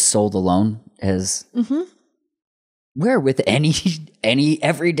it's just sold alone as wear with any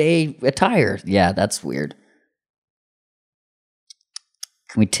everyday attire. Yeah, that's weird.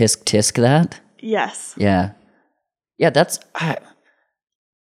 Can we tisk that? Yes. Yeah. Yeah, that's... I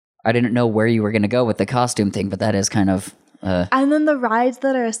didn't know where you were going to go with the costume thing, but that is kind of... And then the rides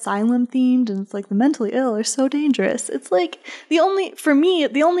that are asylum themed and it's like the mentally ill are so dangerous. It's like the only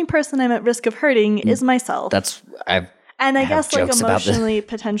person I'm at risk of hurting is myself. I guess like emotionally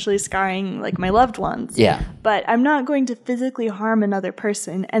potentially scarring like my loved ones. Yeah. But I'm not going to physically harm another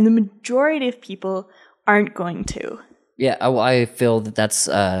person, and the majority of people aren't going to. Yeah, well, I feel that's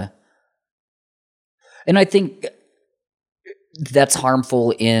and I think that's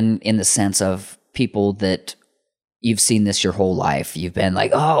harmful in the sense of people that you've seen this your whole life. You've been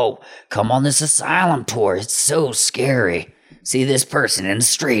like, oh, come on this asylum tour. It's so scary. See this person in a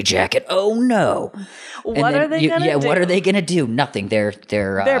straitjacket. Oh no! What are they gonna do? Yeah, what are they gonna do? Nothing. They're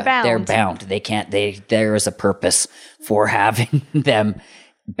bound. They're bound. They can't. There is a purpose for having them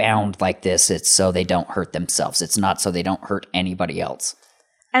bound like this. It's so they don't hurt themselves. It's not so they don't hurt anybody else.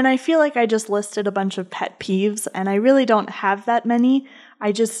 And I feel like I just listed a bunch of pet peeves, and I really don't have that many.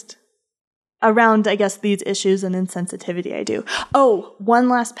 I just, around, I guess, these issues and insensitivity I do. Oh, one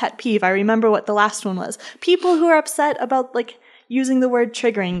last pet peeve. I remember what the last one was. People who are upset about, like, using the word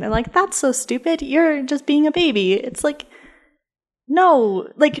triggering. They're like, that's so stupid. You're just being a baby. It's like, no.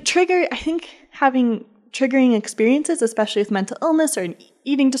 Like, I think having triggering experiences, especially with mental illness or an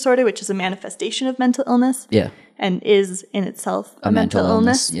eating disorder, which is a manifestation of mental illness, and is in itself a mental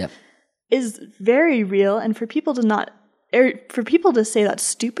illness, is very real. And for people to say that's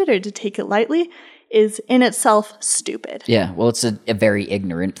stupid or to take it lightly is in itself stupid. Yeah, well, it's a very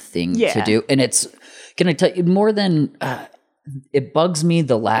ignorant thing to do, and it's. Can I tell you more than? It bugs me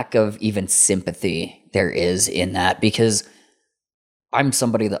the lack of even sympathy there is in that, because I'm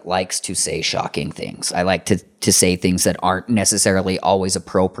somebody that likes to say shocking things. I like to say things that aren't necessarily always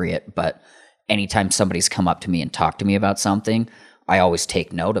appropriate, but anytime somebody's come up to me and talked to me about something, I always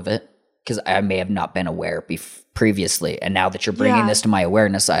take note of it, because I may have not been aware previously. And now that you're bringing this to my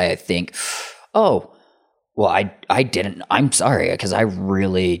awareness, I think, oh, well, I didn't. I'm sorry, because I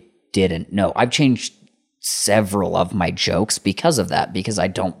really didn't know. I've changed several of my jokes because of that, because I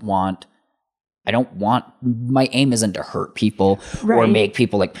don't want, my aim isn't to hurt people or make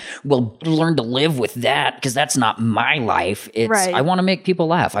people like, well, learn to live with that, because that's not my life. I want to make people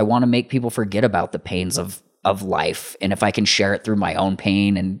laugh. I want to make people forget about the pains of life. And if I can share it through my own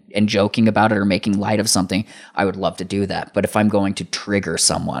pain and joking about it or making light of something, I would love to do that. But if I'm going to trigger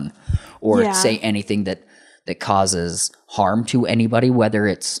someone or say anything that causes harm to anybody, whether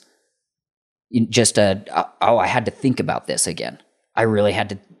it's just I had to think about this again. I really had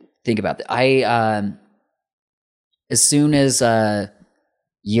to think about that. As soon as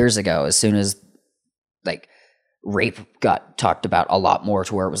years ago, as soon as like rape got talked about a lot more,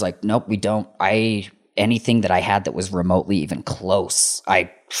 to where it was like, nope, we don't. Anything that I had that was remotely even close, I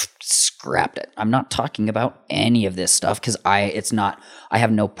scrapped it. I'm not talking about any of this stuff, because I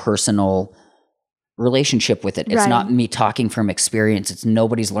have no personal relationship with it. It's not me talking from experience. It's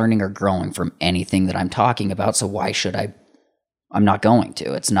nobody's learning or growing from anything that I'm talking about. So why should I? I'm not going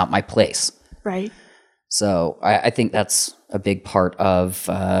to. It's not my place. Right. So I think that's a big part of,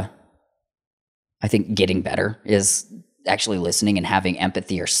 I think getting better is actually listening and having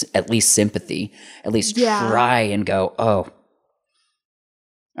empathy or at least sympathy, at least Yeah. try and go, oh,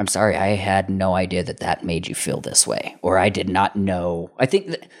 I'm sorry, I had no idea that made you feel this way, or I did not know. I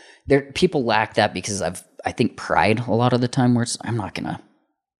think that people lack that because I think pride a lot of the time where it's, I'm not gonna,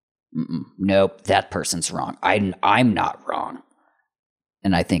 nope, that person's wrong. I'm not wrong.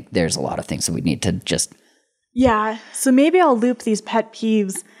 And I think there's a lot of things that we need to just. Yeah. So maybe I'll loop these pet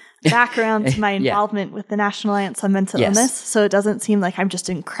peeves back around to my involvement with the National Alliance on Mental Illness, so it doesn't seem like I'm just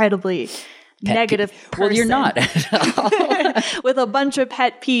incredibly negative person. Well, you're not. With a bunch of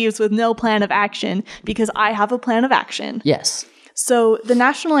pet peeves with no plan of action, because I have a plan of action. Yes. So the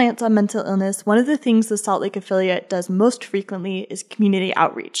National Alliance on Mental Illness, one of the things the Salt Lake affiliate does most frequently is community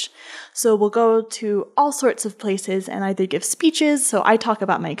outreach. So we'll go to all sorts of places and either give speeches. So I talk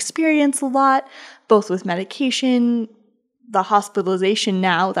about my experience a lot, both with medication, the hospitalization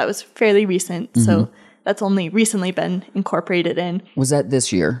now, that was fairly recent. So that's only recently been incorporated in. Was that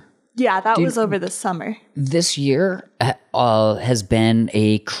this year? Yeah, that was over the summer. This year has been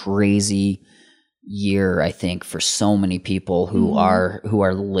a crazy year, I think, for so many people who are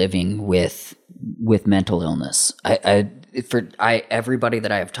living with mental illness. Everybody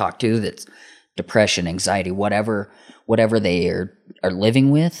that I have talked to that's depression, anxiety, whatever they are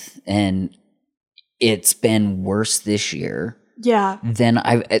living with, and it's been worse this year. Yeah. Than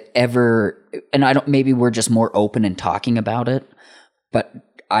I've ever, and I don't. Maybe we're just more open and talking about it, but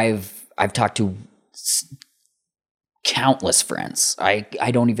I've talked to countless friends. I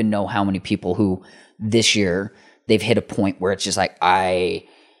don't even know how many people who this year they've hit a point where it's just like I've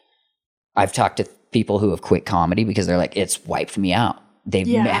talked to people who have quit comedy because they're like, it's wiped me out. They've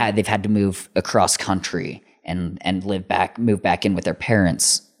had to move across country and move back in with their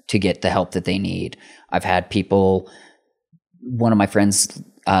parents to get the help that they need. I've had people. One of my friends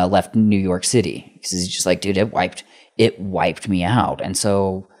left New York City because he's just like, dude, it wiped me out. And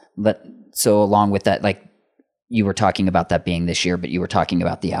so along with that, like you were talking about that being this year, but you were talking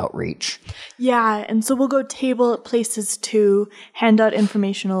about the outreach. Yeah. And so we'll go table at places to hand out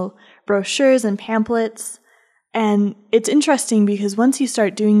informational brochures and pamphlets. And it's interesting because once you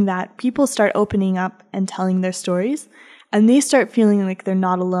start doing that, people start opening up and telling their stories, and they start feeling like they're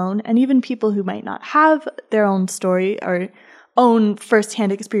not alone. And even people who might not have their own story or own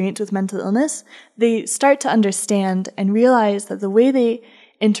firsthand experience with mental illness, they start to understand and realize that the way they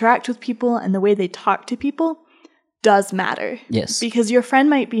interact with people and the way they talk to people does matter. Yes. Because your friend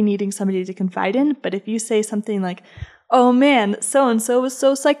might be needing somebody to confide in, but if you say something like, oh man, so-and-so was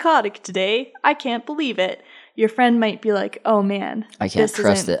so psychotic today, I can't believe it. Your friend might be like, oh man, I can't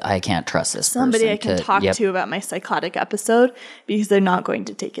trust it. I can't trust this somebody person I can talk to about my psychotic episode, because they're not going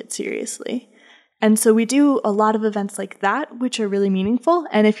to take it seriously. And so we do a lot of events like that, which are really meaningful.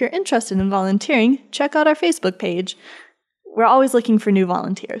 And if you're interested in volunteering, check out our Facebook page. We're always looking for new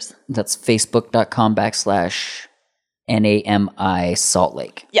volunteers. That's facebook.com/NAMI Salt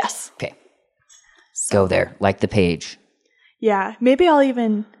Lake. Yes. Okay. Go there. Like the page. Yeah. Maybe I'll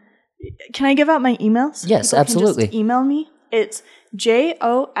even... Can I give out my email? So yes, absolutely. Just email me. It's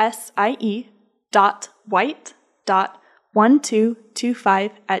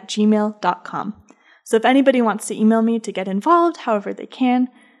josie.white.1225@gmail.com. So if anybody wants to email me to get involved, however they can,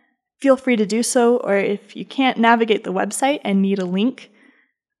 feel free to do so. Or if you can't navigate the website and need a link,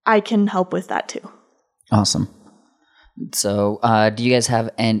 I can help with that too. Awesome. So do you guys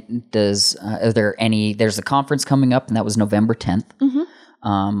have, there's a conference coming up, and that was November 10th.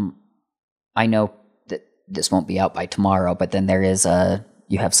 Mm-hmm. I know that this won't be out by tomorrow, but then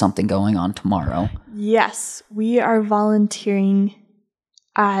you have something going on tomorrow. Yes, we are volunteering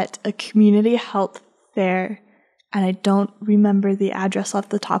at a community health fair, and I don't remember the address off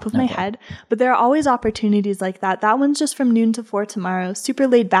the top of my head, but there are always opportunities like that. That one's just from noon to 4 tomorrow, super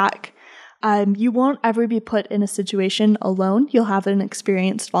laid back. You won't ever be put in a situation alone. You'll have an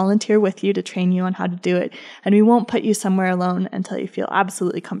experienced volunteer with you to train you on how to do it. And we won't put you somewhere alone until you feel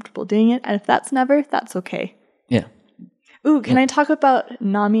absolutely comfortable doing it. And if that's never, that's okay. Yeah. Ooh, can I talk about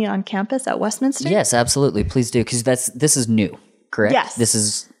NAMI on campus at Westminster? Yes, absolutely. Please do, because this is new, correct? Yes. This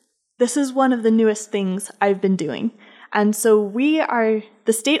is one of the newest things I've been doing. And so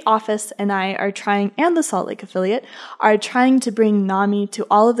the state office and I are trying, and the Salt Lake affiliate, are trying to bring NAMI to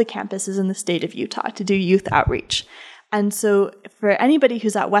all of the campuses in the state of Utah to do youth outreach. And so for anybody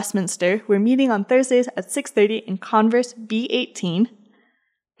who's at Westminster, we're meeting on Thursdays at 6:30 in Converse B18,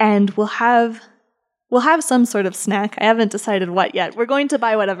 and we'll have some sort of snack. I haven't decided what yet. We're going to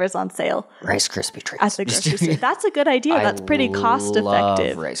buy whatever's on sale. Rice Krispie treats. At the grocery store. That's a good idea. That's pretty cost effective. I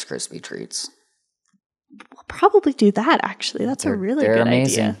love Rice Krispie treats. We'll probably do that, actually. That's a really good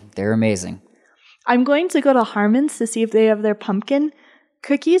amazing. idea. They're amazing. I'm going to go to Harmon's to see if they have their pumpkin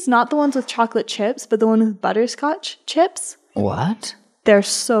cookies, not the ones with chocolate chips, but the one with butterscotch chips. What? They're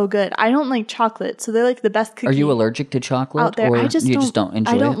so good. I don't like chocolate, so they're like the best cookie Are you allergic to chocolate? out there. Or I you just don't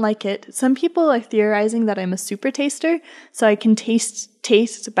enjoy it? I don't like it. Some people are theorizing that I'm a super taster, so I can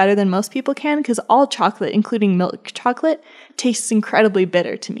taste better than most people can, because all chocolate, including milk chocolate, tastes incredibly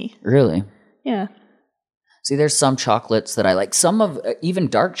bitter to me. Really? Yeah. See, there's some chocolates that I like. Some of even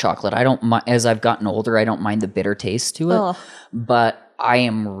dark chocolate, I don't mind. As I've gotten older, I don't mind the bitter taste to it. Ugh. But I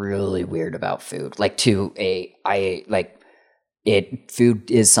am really weird about food. Food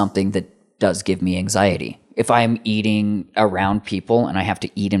is something that does give me anxiety. If I'm eating around people and I have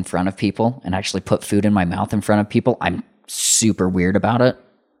to eat in front of people and actually put food in my mouth in front of people, I'm super weird about it.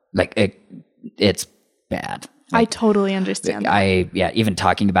 It's bad. I totally understand that. Even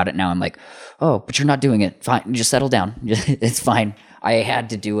talking about it now, I'm like, oh, but you're not doing it. Fine, just settle down. It's fine. I had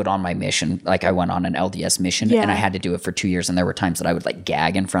to do it on my mission. Like, I went on an LDS mission and I had to do it for 2 years. And there were times that I would like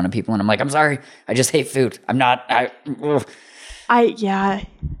gag in front of people. And I'm like, I'm sorry. I just hate food.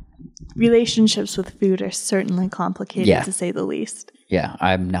 Relationships with food are certainly complicated, to say the least. Yeah,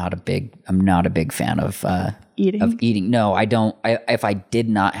 I'm not a big fan of eating. No, I don't. If I did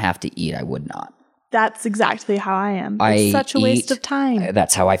not have to eat, I would not. That's exactly how I am. It's such a waste of time.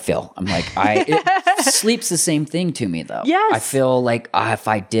 That's how I feel. I'm like, sleep's the same thing to me, though. Yes. I feel like if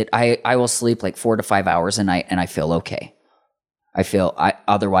I did, I will sleep like 4 to 5 hours a night, and I feel okay.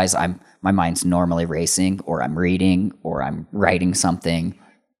 Otherwise my mind's normally racing, or I'm reading, or I'm writing something.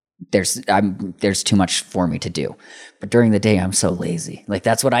 There's too much for me to do. But during the day, I'm so lazy. Like,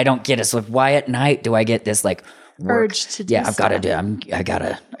 that's what I don't get, is like, why at night do I get this like work? Urge to do I've got to do. I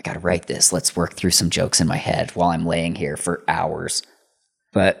gotta write this. Let's work through some jokes in my head while I'm laying here for hours.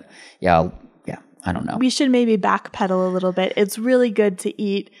 But I don't know. We should maybe backpedal a little bit. It's really good to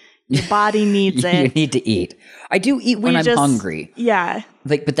eat. Your body needs it. You need to eat. I do eat when I'm hungry. Yeah.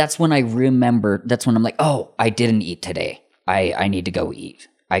 But that's when I remember. That's when I'm like, oh, I didn't eat today. I need to go eat.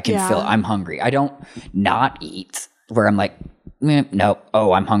 I can feel I'm hungry. I don't not eat where I'm like, no.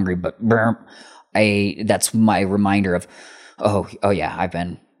 Oh, I'm hungry, but that's my reminder of, oh yeah, I've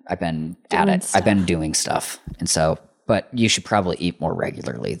been at it. I've been doing stuff. And so, but you should probably eat more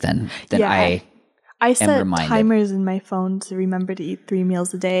regularly than I set timers in my phone to remember to eat 3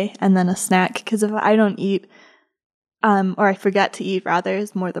 meals a day and then a snack, because if I don't eat, or I forget to eat rather,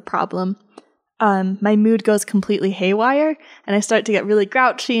 is more the problem. My mood goes completely haywire and I start to get really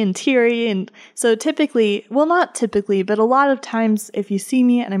grouchy and teary. And so not typically, but a lot of times if you see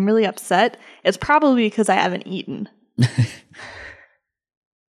me and I'm really upset, it's probably because I haven't eaten.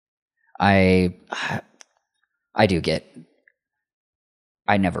 I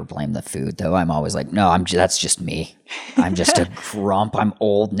never blame the food, though. I'm always like, no, that's just me. I'm just a grump. I'm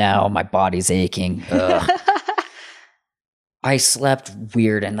old now. My body's aching. Ugh. I slept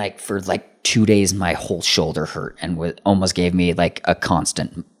weird, and for 2 days, my whole shoulder hurt and almost gave me a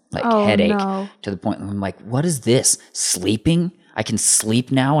constant headache. No. To the point where I'm like, what is this? Sleeping? I can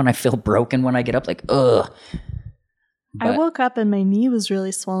sleep now, and I feel broken when I get up. Ugh. I woke up and my knee was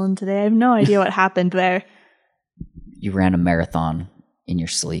really swollen today. I have no idea what happened there. You ran a marathon in your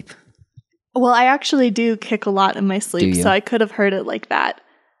sleep. Well, I actually do kick a lot in my sleep, so I could have heard it like that.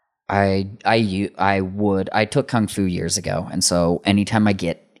 I took Kung Fu years ago, and so anytime I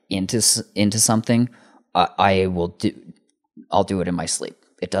get into something, I'll do it in my sleep.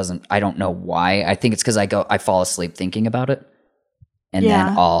 I don't know why. I think it's because I fall asleep thinking about it, and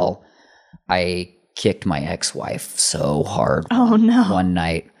then I kicked my ex-wife so hard. Oh no! One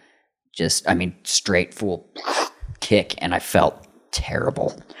night, straight full kick, and I felt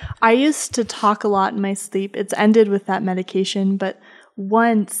terrible. I used to talk a lot in my sleep. It's ended with that medication, but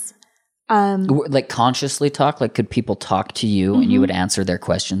once. Consciously talk? Could people talk to you and you would answer their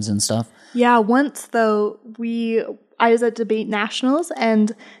questions and stuff? Yeah, once though, I was at Debate Nationals,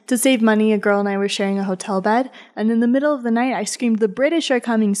 and to save money, a girl and I were sharing a hotel bed, and in the middle of the night, I screamed, "The British are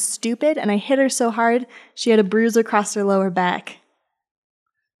coming, stupid!" and I hit her so hard, she had a bruise across her lower back.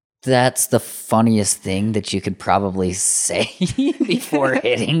 That's the funniest thing that you could probably say before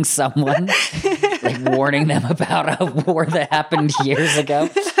hitting someone, warning them about a war that happened years ago.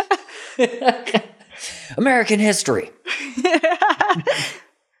 American history.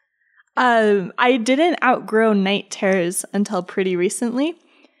 I didn't outgrow night terrors until pretty recently,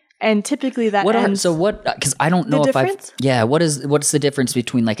 and typically that ends. Because I don't know what's the difference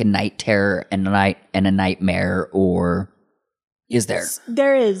between a night terror and a nightmare, or is there?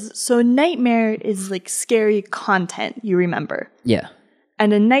 There is. So nightmare is scary content you remember. Yeah.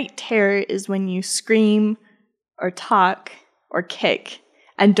 And a night terror is when you scream or talk or kick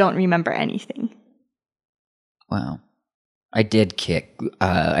and don't remember anything. Wow. I did kick.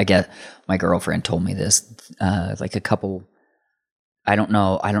 I guess my girlfriend told me this. Like a couple. I don't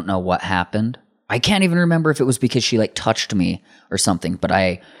know what happened. I can't even remember if it was because she like touched me or something. But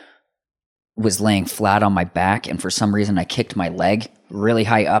I was laying flat on my back, and for some reason I kicked my leg really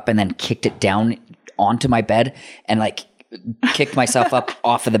high up, and then kicked it down onto my bed, and like kicked myself up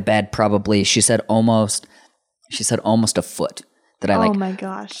off of the bed. Probably, she said almost a foot that I like. Oh my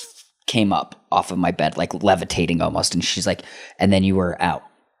gosh. Came up off of my bed, like levitating almost. And she's like, and then you were out.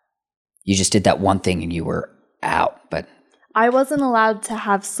 You just did that one thing and you were out. But I wasn't allowed to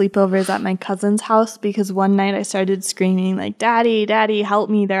have sleepovers at my cousin's house because one night I started screaming like, Daddy, Daddy, help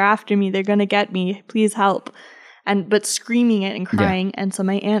me. They're after me. They're going to get me. Please help. But screaming it and crying. Yeah. And so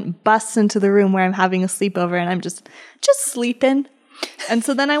my aunt busts into the room where I'm having a sleepover and I'm just sleeping. And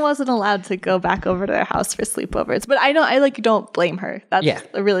so then I wasn't allowed to go back over to their house for sleepovers. But I don't blame her. That's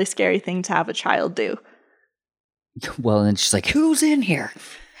a really scary thing to have a child do. Well, and she's like, who's in here?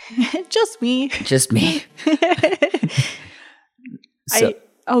 Just me. Just me. Go ahead.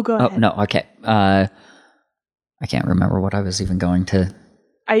 Oh, no, okay. I can't remember what I was even going to.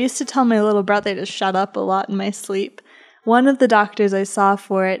 I used to tell my little brother to shut up a lot in my sleep. One of the doctors I saw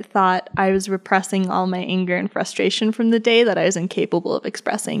for it thought I was repressing all my anger and frustration from the day that I was incapable of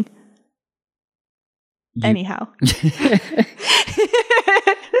expressing. Anyhow.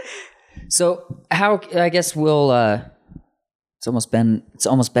 So I guess we'll it's almost been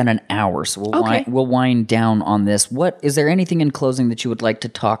an hour, so we'll wind down on this. What is there anything in closing that you would like to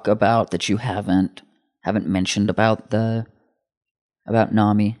talk about that you haven't mentioned about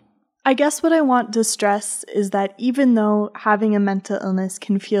NAMI? I guess what I want to stress is that even though having a mental illness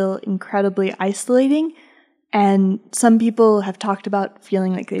can feel incredibly isolating, and some people have talked about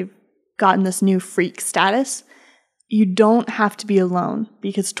feeling like they've gotten this new freak status, you don't have to be alone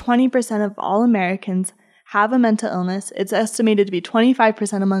because 20% of all Americans have a mental illness. It's estimated to be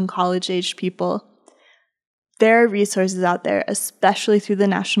 25% among college-aged people. There are resources out there, especially through the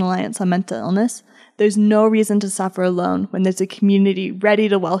National Alliance on Mental Illness. There's no reason to suffer alone when there's a community ready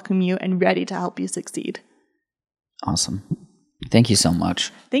to welcome you and ready to help you succeed. Awesome. Thank you so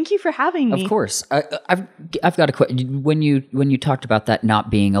much. Thank you for having me. Of course. I've got a question. When you talked about that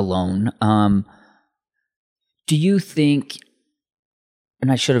not being alone, do you think,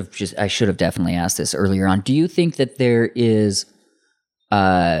 and I should have definitely asked this earlier on, do you think that there is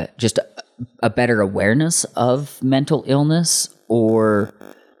just a better awareness of mental illness, or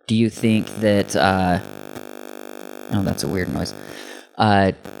do you think that oh, that's a weird noise.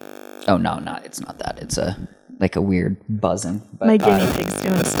 Oh no, it's not that. It's like a weird buzzing. But, my guinea pig's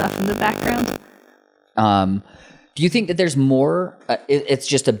doing stuff in the background. Do you think that there's more? It's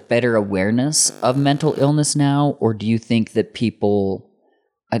just a better awareness of mental illness now, or do you think that people,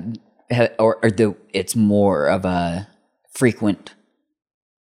 it's more of a frequent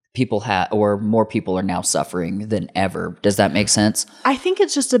people or more people are now suffering than ever? Does that make sense? I think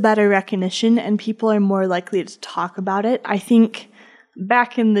it's just a better recognition, and people are more likely to talk about it. I think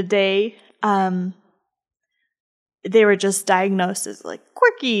back in the day, they were just diagnosed as like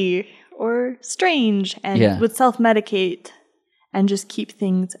quirky or strange and would self-medicate and just keep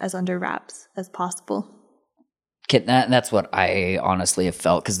things as under wraps as possible. That's what I honestly have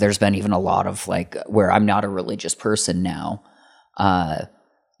felt, because there's been even a lot of like where I'm not a religious person now,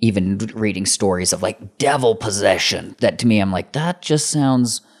 even reading stories of like devil possession, that to me I'm like, that just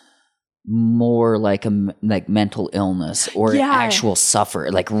sounds more like like mental illness or actual suffer,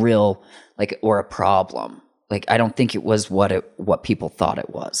 like real, like, or a problem. Like, I don't think it was what people thought it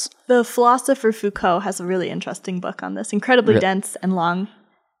was. The philosopher Foucault has a really interesting book on this. Incredibly dense and long,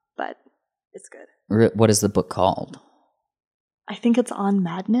 but it's good. What is the book called? I think it's On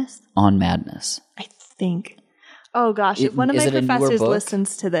Madness. On Madness. I think. Oh gosh, if one of my professors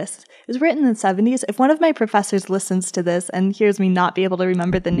listens to this, it was written in the 70s. If one of my professors listens to this and hears me not be able to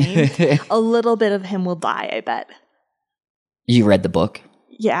remember the name, a little bit of him will die, I bet. You read the book?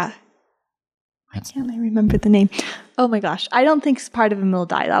 Yeah. Why can't I remember the name? Oh my gosh. I don't think part of him will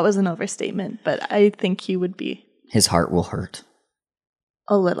die. That was an overstatement, but I think he would be. His heart will hurt.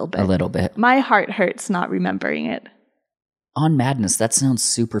 A little bit. A little bit. My heart hurts not remembering it. On Madness, that sounds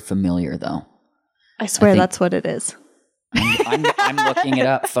super familiar though. I swear that's what it is. I'm looking it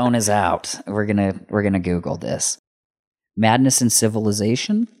up. Phone is out. We're gonna Google this. Madness and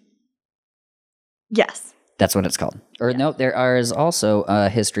Civilization? Yes. That's what it's called. Or no, there is also a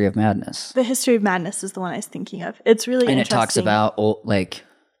History of Madness. The History of Madness is the one I was thinking of. It's really interesting. And it talks about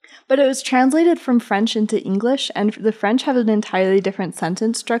But it was translated from French into English, and the French have an entirely different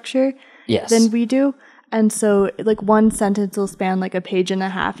sentence structure than we do. And so, like, one sentence will span like a page and a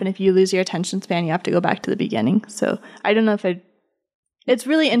half, and if you lose your attention span, you have to go back to the beginning. So I don't know if it's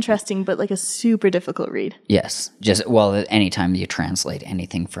really interesting, but like a super difficult read. Yes. Anytime you translate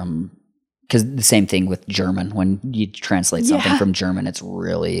anything from, because the same thing with German, when you translate something from German, it's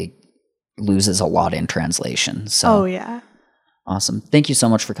really loses a lot in translation. So, oh yeah. Awesome. Thank you so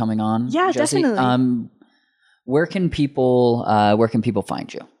much for coming on. Yeah, Josie. definitely. Where can people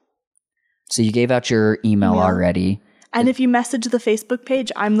find you? So you gave out your email already. And if you message the Facebook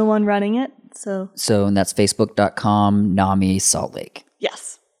page, I'm the one running it. So and that's facebook.com, NAMI Salt Lake.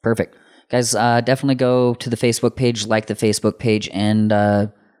 Yes. Perfect. Guys, definitely go to the Facebook page, like the Facebook page, and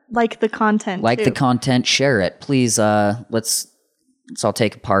like the content. Like the content, share it. Please, let's all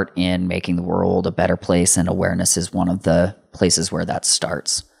take part in making the world a better place, and awareness is one of the places where that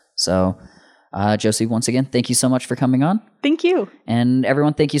starts. So, Josie, once again, thank you so much for coming on. Thank you. And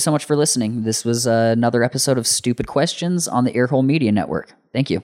everyone, thank you so much for listening. This was another episode of Stupid Questions on the Earhole Media Network. Thank you.